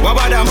air. What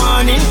about the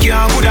morning,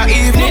 can't good the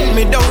evening.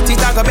 Me doubt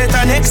it, I got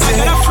better next year.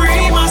 I gotta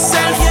free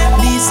myself,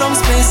 need some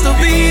space to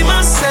be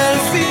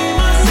myself.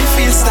 Me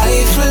feel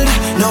stifled,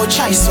 no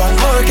choice, what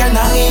more can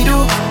I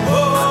do?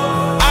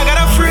 I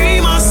gotta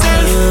free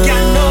myself,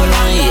 can no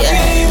longer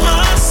be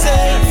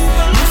myself.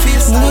 Me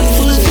feel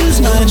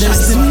stifled, no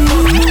destiny.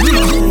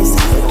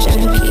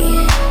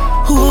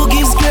 Who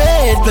gives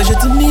great pleasure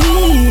to me?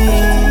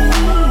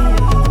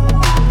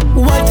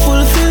 What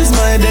fulfills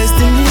my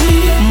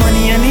destiny?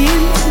 Money I need,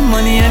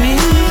 money I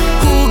need.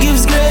 Who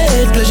gives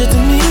great pleasure to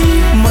me?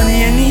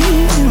 Money I need,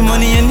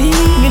 money I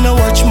need. Me no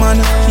watch man,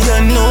 you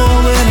know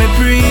where me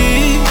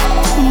breathe.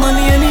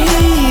 Money I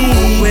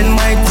need. When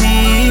my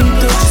team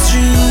touch the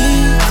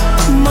street,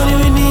 money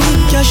we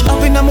need. Cash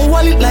up in my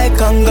wallet like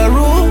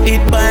kangaroo.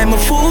 It buy my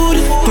food,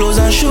 clothes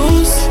and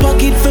shoes.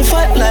 Pocket for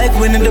fight like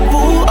Winnie the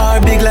Pooh. Or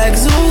big like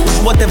zoo.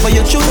 Whatever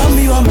you choose,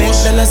 me want make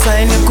dollar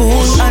sign you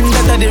cool. And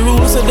that are the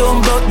rules, so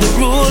don't break the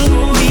rule.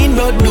 Mean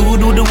but do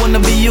the wanna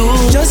be you.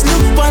 Just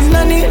look past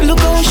Nanny, look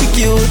how she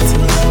cute.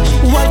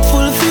 What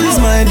fulfills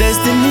my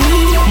destiny?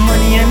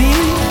 Money I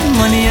need,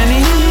 money I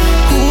need.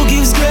 Who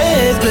gives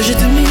great pleasure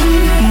to me?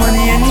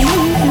 Money I need,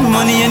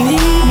 money I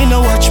need. Me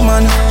no watch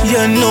man,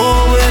 you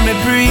know where me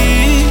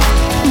breathe.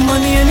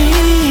 Money I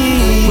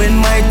need. When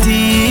my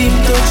team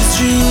touch the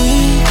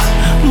street,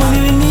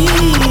 money we need.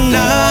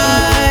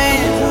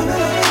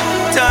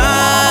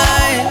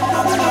 Time,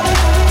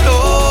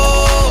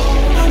 oh,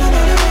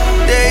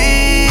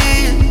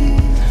 day.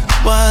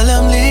 While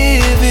I'm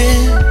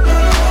living,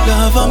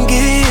 love I'm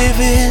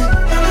giving.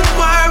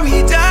 Why are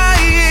we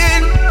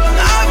dying?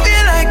 I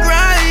feel like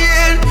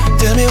crying.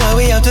 Tell me why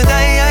we have to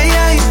die.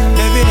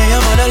 Every day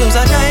I'm gonna lose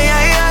a try.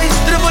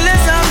 To the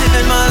fullest I'm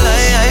living my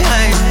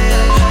life.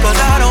 Cause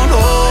I don't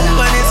know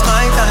when it's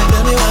my time.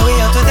 Tell me why we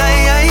have to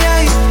die.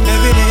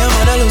 Every day I'm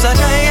gonna lose a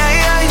try.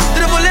 To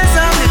the fullest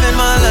I'm living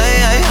my life.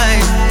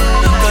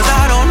 Cause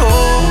I don't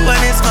know when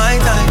it's my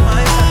time.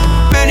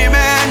 Many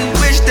men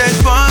wish that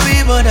for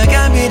me, but I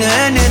can't be the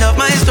ending of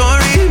my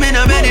story. Me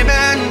no many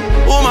men,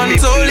 woman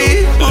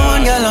solely.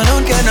 One girl I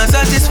don't cannot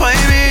satisfy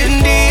me.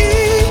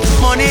 Indeed,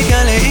 money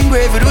can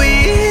engrave with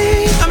we.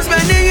 I'm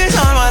spending it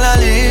all while I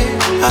live.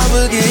 I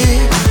will give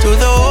to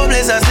the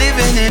homeless that's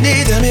living in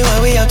need. Tell me why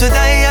we have to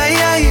die.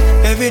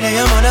 Every day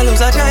I'm gonna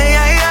lose a try.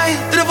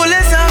 To the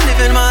fullest I'm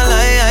living my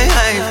life.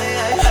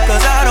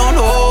 Cause I don't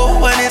know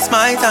when it's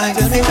my time.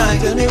 Tell me why,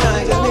 tell me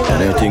why, tell me why.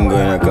 Anything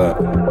going on,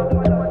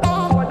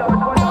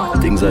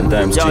 things and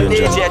times change.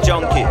 Yo,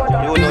 Djjunky,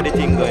 you know the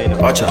thing going on.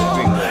 Watch out.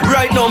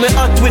 Right now me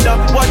hot with a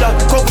wadat,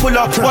 cup full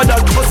of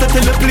wadat. Bust it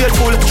till the plate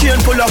full, chain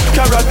full of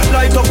carrot.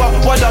 Light up a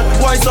wadat,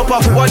 wise up a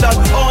wadat.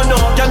 Oh no,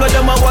 can't let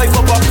them a wife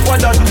up a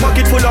wadat.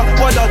 Pocket full of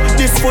wadat,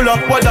 this full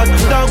of wadat.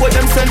 Down with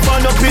them send for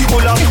no pin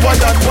full of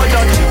wadat.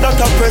 That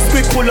a press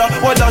quick full of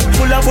wadat.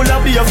 Full of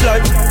be a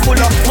flight,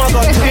 full of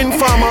maggot.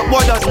 Informer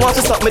wadat, want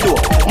to stop me door.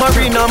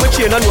 Marina me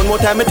chain and one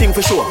more time me think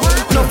for sure.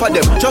 Enough of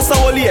them, just a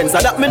holy ends,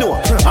 that me know.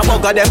 I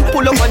bug them,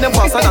 pull up on them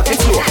pass and knock it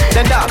slow.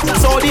 Then that,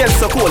 so the ends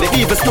so cold, it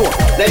even snow.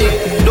 Then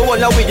it, the one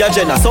that we are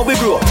Jenna, so we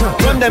grow.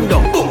 Run them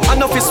down, boom,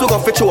 enough is swag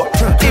off for sure.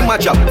 Team a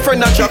job,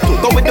 friend a job too,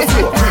 go with the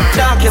flow.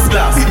 Darkest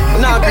glass,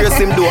 now grace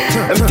him door.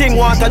 Them thing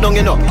water down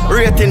enough,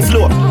 rating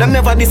slow. Them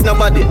never diss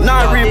nobody,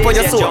 now reap for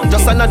your soul.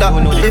 Just another,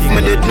 if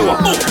me did know.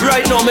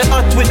 Right now me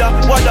hot with a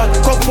wadat,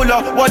 cup full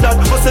of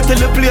wadat. Bust it till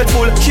the plate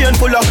full, chain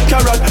full of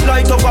carrot.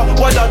 Light up a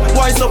wadat,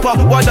 wise up a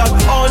wadat.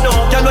 Oh no,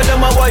 can't let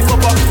them a wife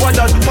up a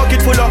wadat.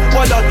 Pocket full of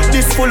wadat,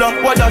 this full of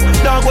wadat.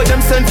 Dog with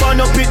them send for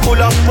no pit full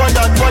of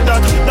wadat.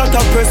 That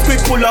a press quick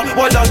full of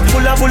wadat.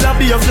 Full of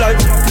be a fly,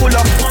 full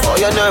of. Oh,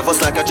 you're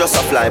nervous like I just a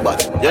fly,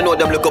 but you know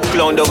them look up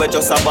clown, they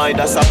just a buy,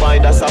 that's a buy.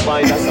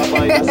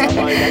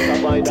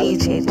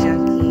 DJ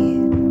Djjunky.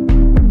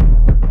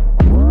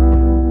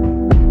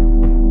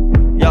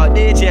 Yo,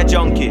 DJ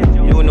Djjunky,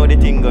 you know the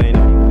thing going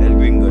on. El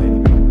Green going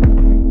on.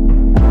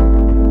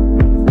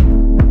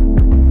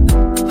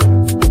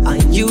 Are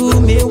you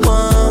me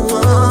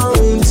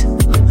want?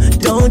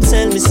 Don't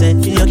tell me say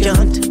you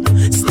can't.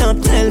 Stop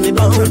tell me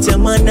about your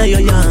man or your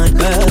yard,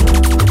 girl.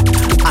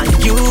 Are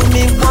you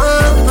me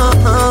want?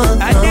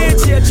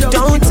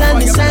 Don't tell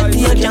me say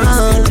you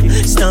can't.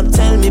 Stop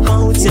tell me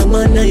about your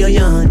man or your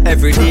yard.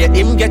 Every day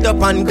him get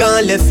up and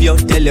gone left you.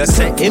 Tell you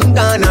say him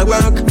gonna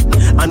work.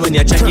 And when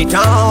you check it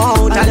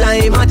out, I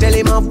lie him, I tell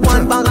him of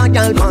one bag of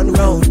girl on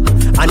road.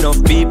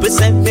 Enough people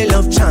say me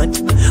love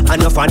chant.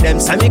 Enough of them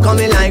say me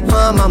coming like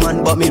mama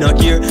man. But me not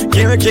care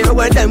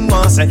what them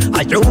want say.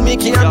 I do me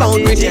care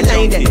about pretty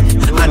lady.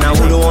 And I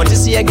wouldn't want to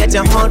see you get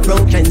your heart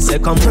broken. So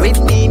come with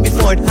me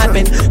before it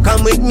happen.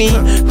 Come with me,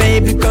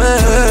 baby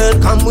girl.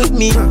 Come with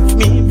me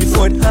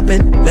before it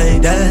happen.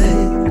 Like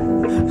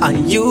that. Are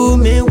you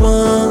me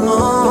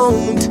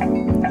want?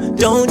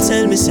 Don't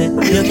tell me say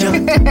you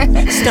can't.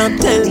 Stop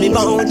telling me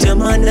about your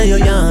man or your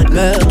yard,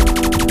 girl.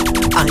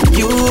 and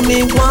you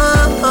me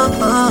want.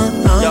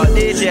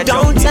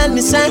 Don't tell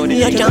me send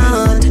me a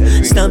can't.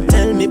 Stop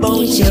telling me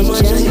about your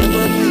money.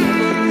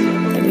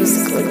 The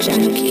musical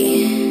junkie.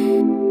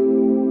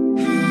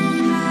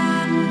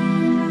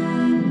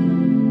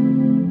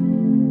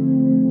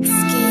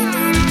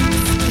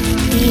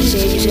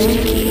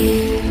 Djjunky,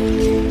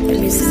 the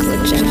musical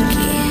junkie.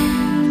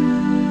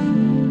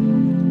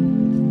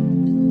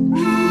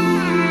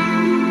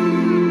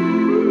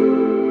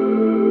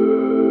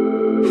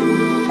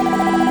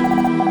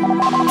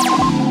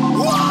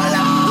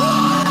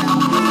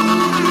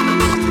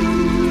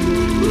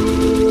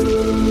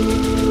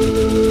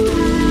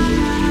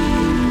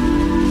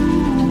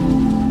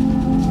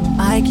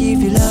 I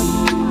give you love,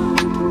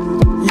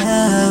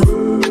 love.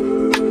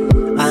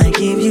 I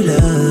give you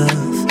love.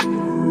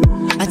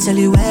 I tell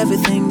you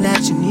everything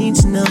that you need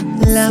to know.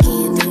 Love,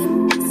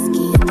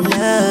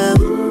 love.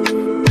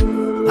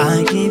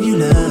 I give you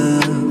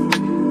love.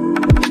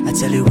 I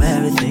tell you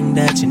everything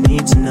that you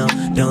need to know.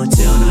 Don't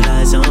tell no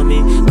lies on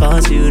me,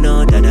 cause you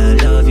know that I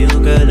love you,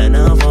 girl, and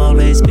I've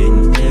always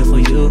been there for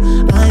you.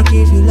 I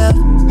give you love.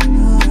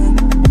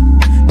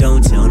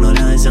 Don't tell no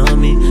lies on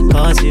me,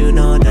 cause you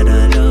know that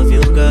I love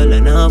you, girl,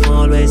 and I've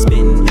always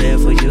been there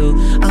for you.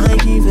 I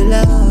give you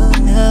love,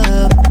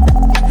 love.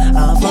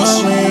 I've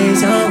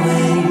always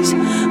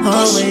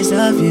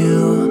love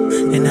you,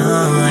 and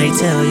I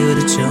tell you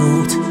the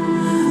truth.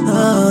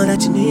 Oh,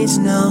 that you need to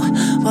know.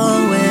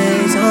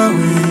 Always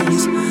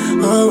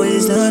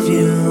love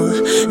you,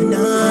 and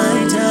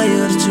I tell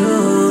you the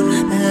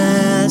truth.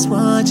 That's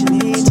what you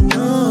need to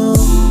know.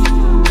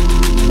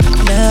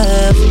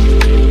 Love,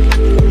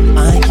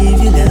 I give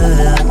you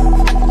love.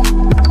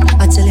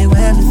 I tell you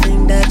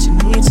everything that you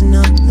need to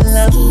know.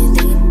 Love,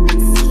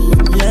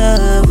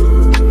 love.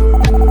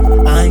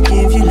 I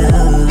give you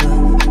love.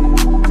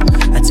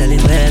 I tell you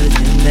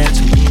everything that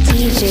you need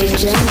to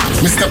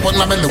me step on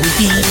my belly with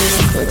you.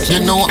 You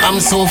know I'm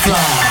so fly.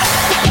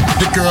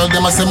 The girl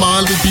them a say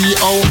Molly B.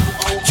 Oh,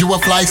 you a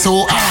fly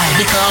so high.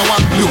 Because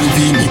what Louis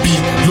V me be.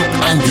 Look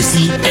and you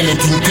see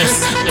anything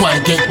test. Go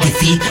and get the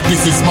fee.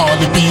 This is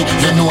Molly B.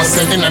 You know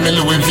selling I'm a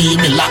Louis V.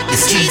 Me lock the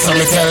streets and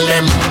me tell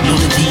them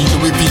Louis V,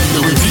 Louis V,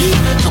 Louis V.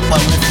 Look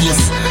on my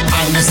face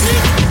and you see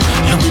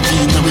Louis V,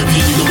 Louis V,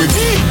 Louis V.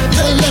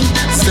 Tell them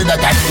say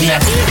that me a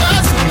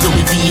because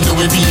Louis V,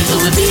 Louis V,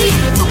 Louis V.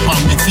 Look on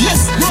my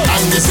face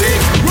and you see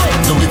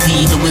Louis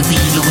V, Louis V,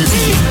 Louis V.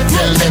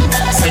 Tell them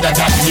say that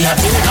me a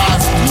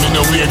because me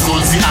no wear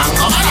gold and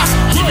commander.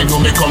 Even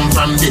though me come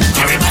from the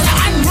Caribbean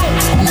land,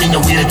 me no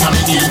wear Tommy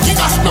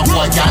Hilfiger. No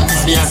boy can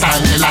kiss me a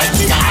stand like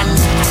the hand.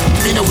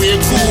 Me no wear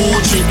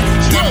Gucci,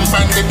 them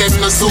branded them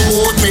no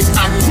suit me.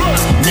 And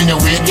me no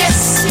wear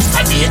Guess,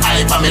 and the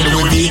hype and me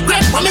Louis V.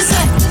 Great what me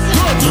say?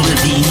 Louis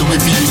V, Louis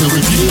V,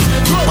 Louis V.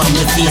 Look on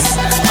my face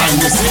and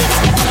you see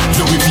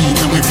Louis V,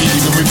 Louis V,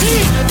 Louis V.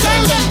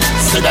 Tell them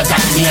say that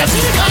me a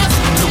because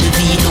Louis V,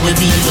 Louis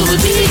V, Louis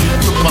V.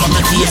 Look on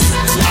my face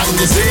and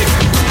you see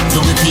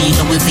Louis V,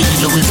 Louis V,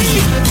 Louis V.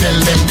 Tell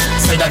them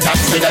say that.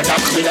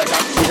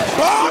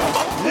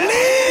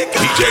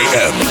 DJ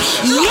M's.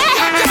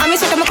 Yeah, I'm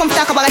sure I'm come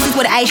talk about this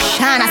with I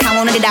shine as I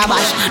want to the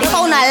dabash. Look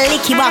how I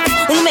lick you back.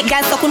 When you make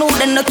guys talk, you know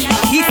then no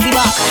kiss you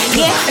back.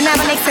 Yeah, and I'm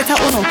next set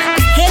up uno.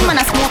 Hey man,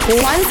 I smoke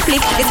one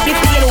split. The split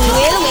get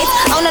well wet.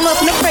 I wanna know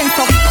if my friends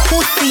talk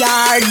pussy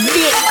or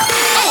dick.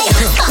 Hey,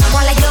 stop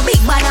one like your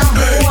big bad and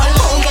ball.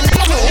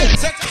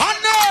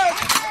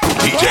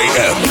 DJ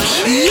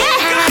M's.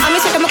 Yeah, I'm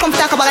sure I'm come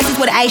talk about this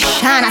with I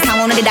shine as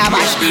I want to the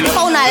dabash. Look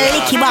how I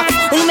lick you back.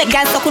 When you make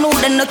guys talk, you know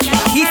then no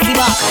kiss you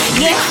back.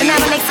 Yeah, and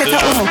I'm next set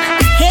up uno.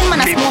 Hey man,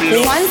 I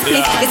smoke one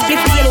split. The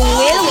split get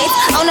well wet.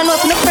 I wanna know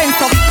if my friends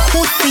talk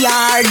pussy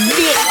or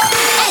dick.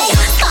 Hey,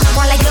 stop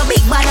one like your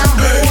big bad and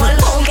ball.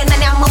 Pumpkin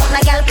and your mouth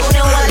like I'll put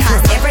the wall.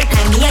 Cause every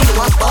time me and you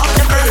walk off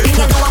the first thing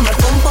you know I'm a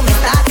pump me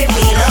start to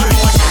feel up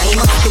more time.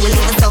 You will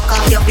even suck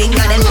off your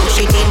finger then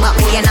push it in. But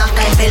we ain't have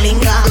time to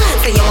linger.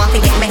 So you want to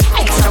get me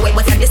extra wet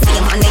but at the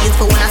same and they use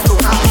for when I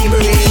soak off the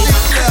breeze.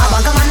 I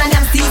want come on and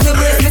them season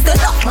breeze. Mr.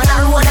 Duck man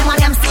I roll them and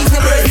them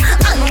season breeze.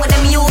 And when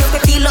them use to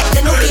feel up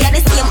the nookie at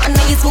the same and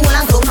they use for when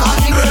I soak off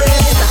the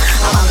breeze.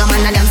 I want come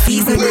on and them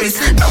season breeze.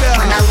 Duck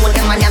man I roll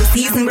them and them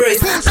season breeze.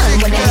 And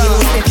when them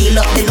use to feel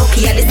up the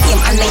nookie at the same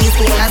and they use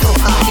for when I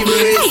soak off the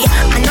breeze.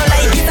 I know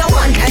like it's a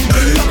one time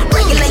thing.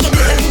 Regular you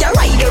do them you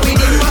ride the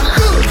rhythm.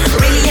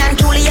 Really and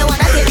truly you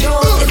wanna take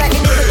jokes. It's like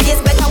in the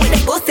face better with the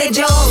pussy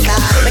jokes.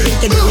 But if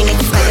you're doing it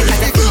it's better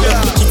cause I feel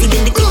up the kitty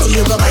then the kitty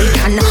you go by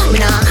can. Me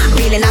nah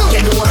really knock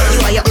your door. You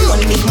are your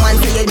own big man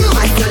so you do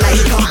as you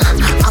like.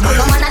 I'm a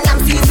man and I'm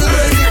season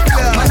breeze.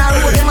 Man I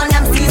roll them and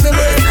I'm season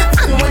breeze.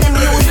 And when them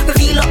use to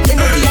feel up the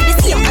nookie at the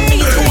same and they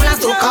use to wanna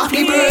soak off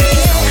the breeze.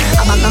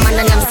 I'm a man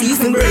and I'm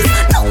season breeze.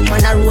 Now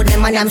man I roll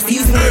them and I'm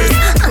season breeze.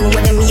 And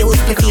when them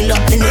use to feel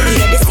up the nookie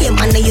at the same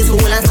and they use to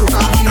wanna soak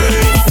off the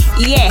breeze.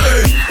 Yeah,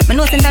 I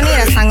know since I made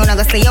a song I'm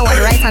gonna say yo what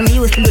the right hand me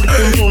used to do the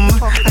pum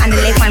pum and the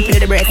left hand to do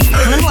the breast. I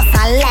don't know what's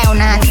a lie on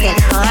that set,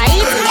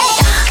 right?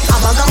 I'm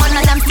a man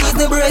and I'm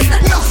season breeze.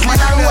 No man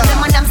I roll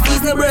them and I'm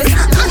season breeze.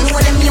 And when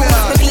them use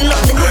to feel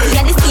up the nookie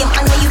at the same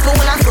and they use to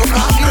wanna soak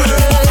off the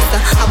breeze.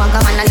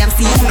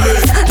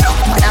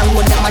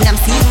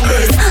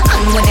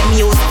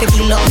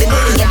 pull up the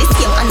body, yeah, this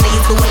game under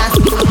you do not.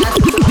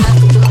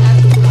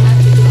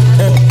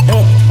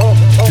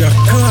 Jack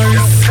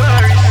Cars,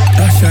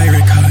 Dash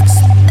Records,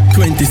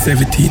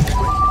 2017.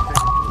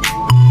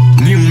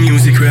 New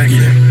music right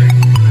here.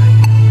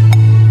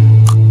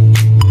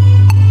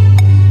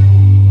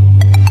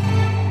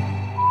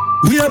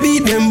 We a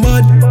beat them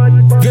bad.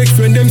 Vex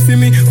when them see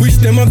me, wish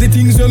them have the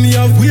things when me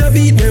have. We a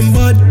beat them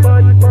bad.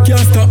 Can't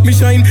stop me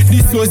shine,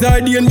 this was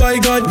ordained by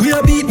God. We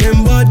a beat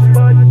them bad.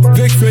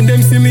 Vex when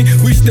them see me,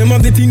 wish them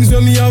have the things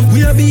when me have.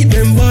 We a beat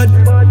them bad.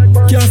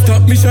 Can't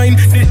stop me shine,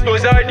 this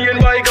was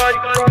ordained by God.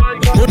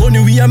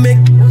 Money we a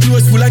make,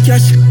 clothes full of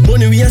cash.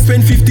 Money we a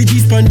spend 50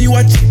 G's on the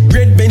watch.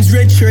 Red Benz,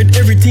 red shirt,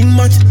 everything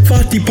match.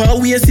 40 per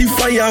we a see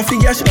fire for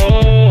cash.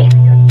 Oh.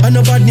 And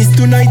no badness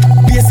tonight.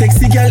 Be a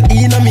sexy girl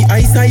in on me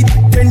eyesight.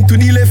 10 to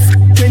the left,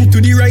 10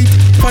 to the right.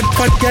 Fat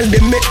girl,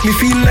 they make me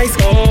feel nice.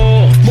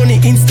 Oh, money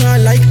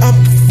install like app.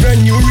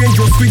 Brand new range,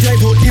 just we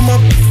drive out the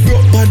map.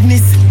 Broke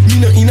badness,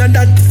 me no in a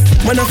that.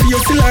 Man, I feel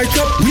still our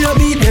chop. We a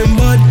beat them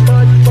bad.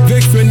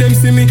 Vex when them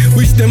see me,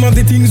 wish them have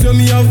the things when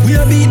me have. We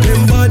a beat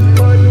them bad.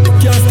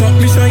 Can't stop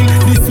me shine,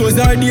 this was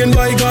ordained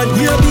by God.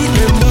 We a beat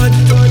them bad.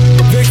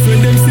 Vex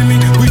when them see me,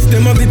 wish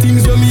them have the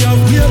things when me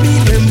have. We a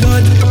beat them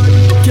bad.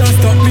 Can't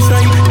stop me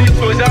shine, this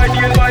was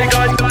ordained by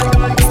God.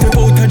 Step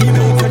out of the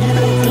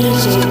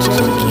Djjunky.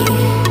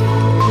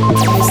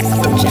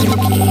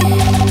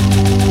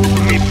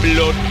 Me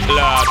blood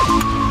clot.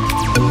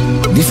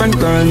 Different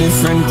girl,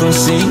 different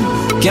pussy.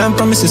 Can't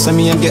promise you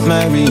me and get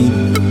married.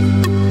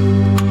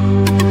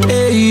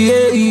 Hey.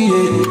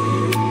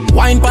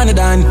 Wine pon the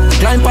dan,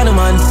 climb pon the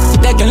man.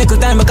 Take a little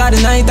time because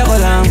the night a go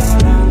long.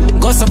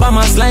 Go so by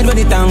my slide with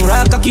the tongue.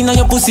 Rock cocky on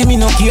your pussy, me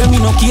no care.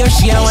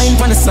 She a wine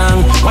pon the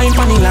song, wine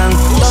pon the long.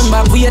 Turn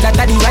back way that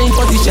a the right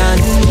position.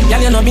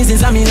 Y'all you know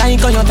business and me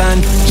like on your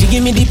tan. She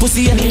give me the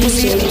pussy and the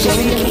pussy.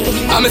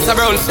 I'm Mr.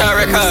 Brown Star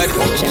Record.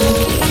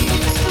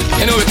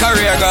 You know we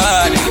career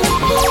God.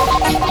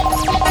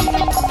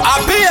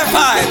 I'll be a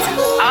fight.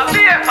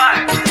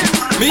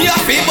 Me a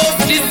fi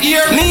bust this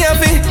year. Me a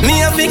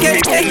fi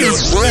get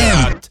this.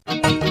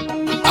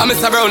 I'm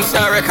Mr. Brown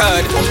Star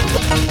Record.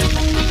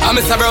 I'm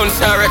Mr. Brown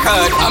Star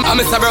Record. I'm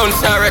Mr. Brown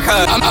Star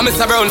Record. I'm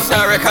Mr. Brown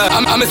Star Record.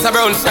 I'm Mr.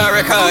 Brown Star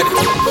Record.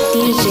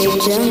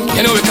 Djjunky.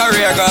 You know we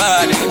career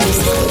God.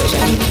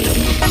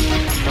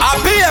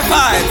 I'll be a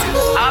fight.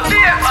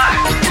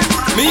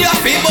 Me a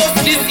fi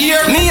bust this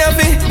year. Me a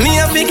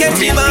fi get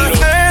the boss.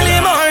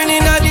 Early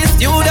morning at the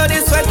studio,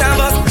 the sweater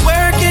bus.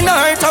 Working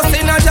hard,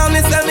 tossing a jam,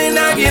 me say me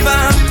nah give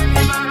up.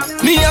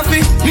 Me a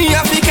fi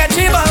catch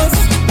the boss.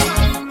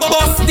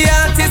 Bust the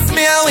artist,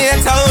 me a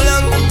wait how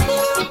long.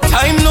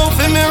 Time now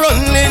for me run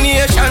the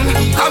nation.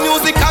 A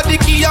music at the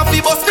key of the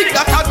bus,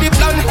 that at the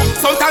plan.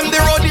 Sometimes the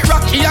road is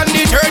rocky and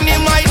the journey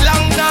might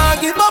long. Nah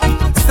give up.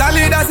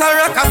 Solid as a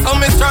rock, so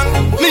me strong.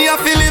 Me a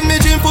feel in me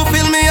dream,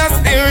 fulfill me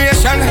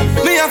aspiration.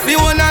 Me a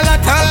feel one a lot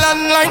of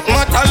land like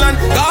Matalan.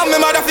 Cause me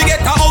mother forget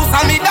a house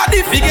and me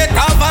daddy forget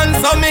a van.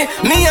 So me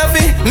a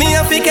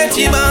fi catch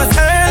the bus.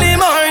 Early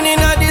morning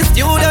at the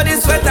studio, the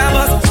sweater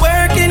bus.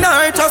 Working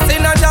hard,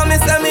 trusting a job, me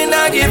say me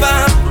nah give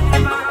up.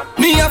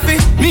 Me a fi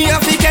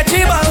catch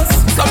the bus.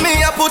 So me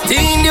a put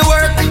in the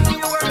work.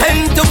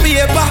 Pen to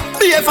paper,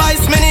 BFI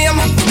is my name.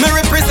 Me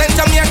represent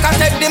Jamaica,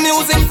 take the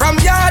music from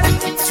yard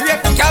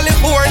straight to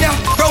California,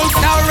 Brown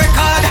Star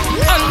Record.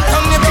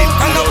 Anthony Brown,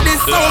 turn up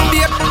this sound,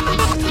 babe.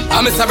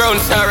 I'm Mr. Brown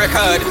Star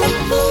Record.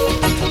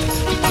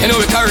 You know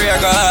we career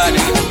God.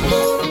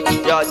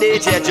 Yo,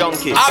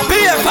 Djjunky. I'll be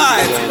a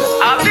fight.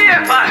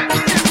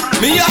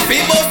 Me a fi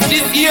bust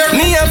this year.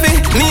 Me a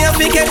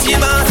fi catch the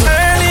bus.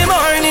 Early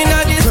morning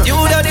at the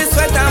studio, the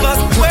sweater bus.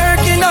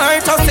 Working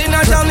hard, tossing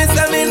a jam, me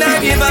say me nah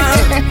give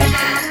up.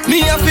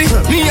 Me a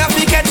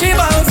fi catch the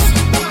bus.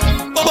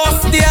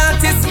 Bust the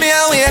artist, me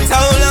a wait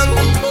how long.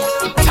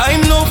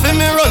 Time now for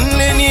me run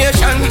the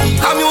nation.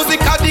 A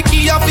music at the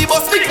key of the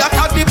bus, that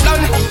at the plan.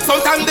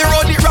 Sometimes the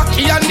road is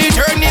rocky and the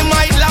journey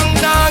might long.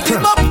 Nah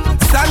give up.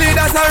 Solid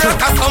as a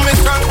rock, so me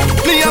strong.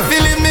 Me a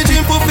feel in me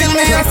dream, fulfill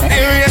me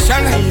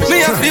aspiration.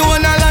 Me a feel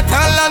one a lot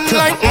of land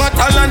like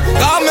Matalan.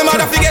 Cause me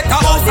mother forget a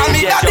house and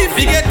me daddy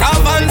forget a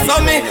van.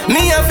 So me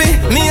a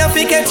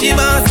fi catch the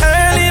bus.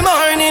 Early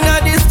morning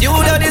at the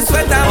studio, the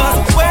sweater bus.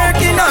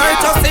 Working hard,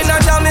 trusting a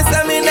job, me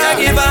say me nah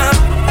give up.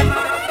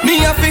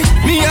 Me a fi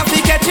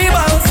catch the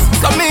bus.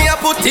 So me a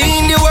put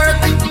in the work.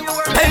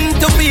 Pen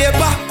to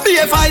paper,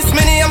 BFI is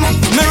my name.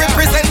 Me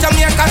represent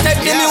Jamaica,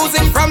 take the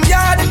music from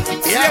yard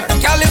straight to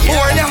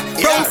California,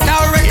 Brown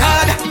Star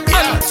Record.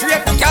 And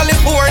straight to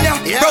California,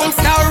 Brown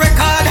Star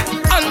Record.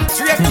 And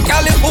straight to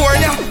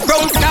California,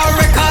 Brown Star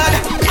Record.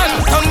 And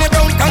Tony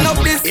Brown, turn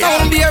up this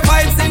sound, beer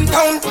vibes in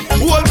town.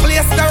 Whole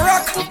place the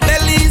rock,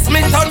 Belize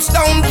me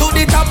touchdown to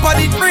the top of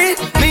the tree.